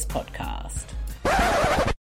Tuesdays podcast.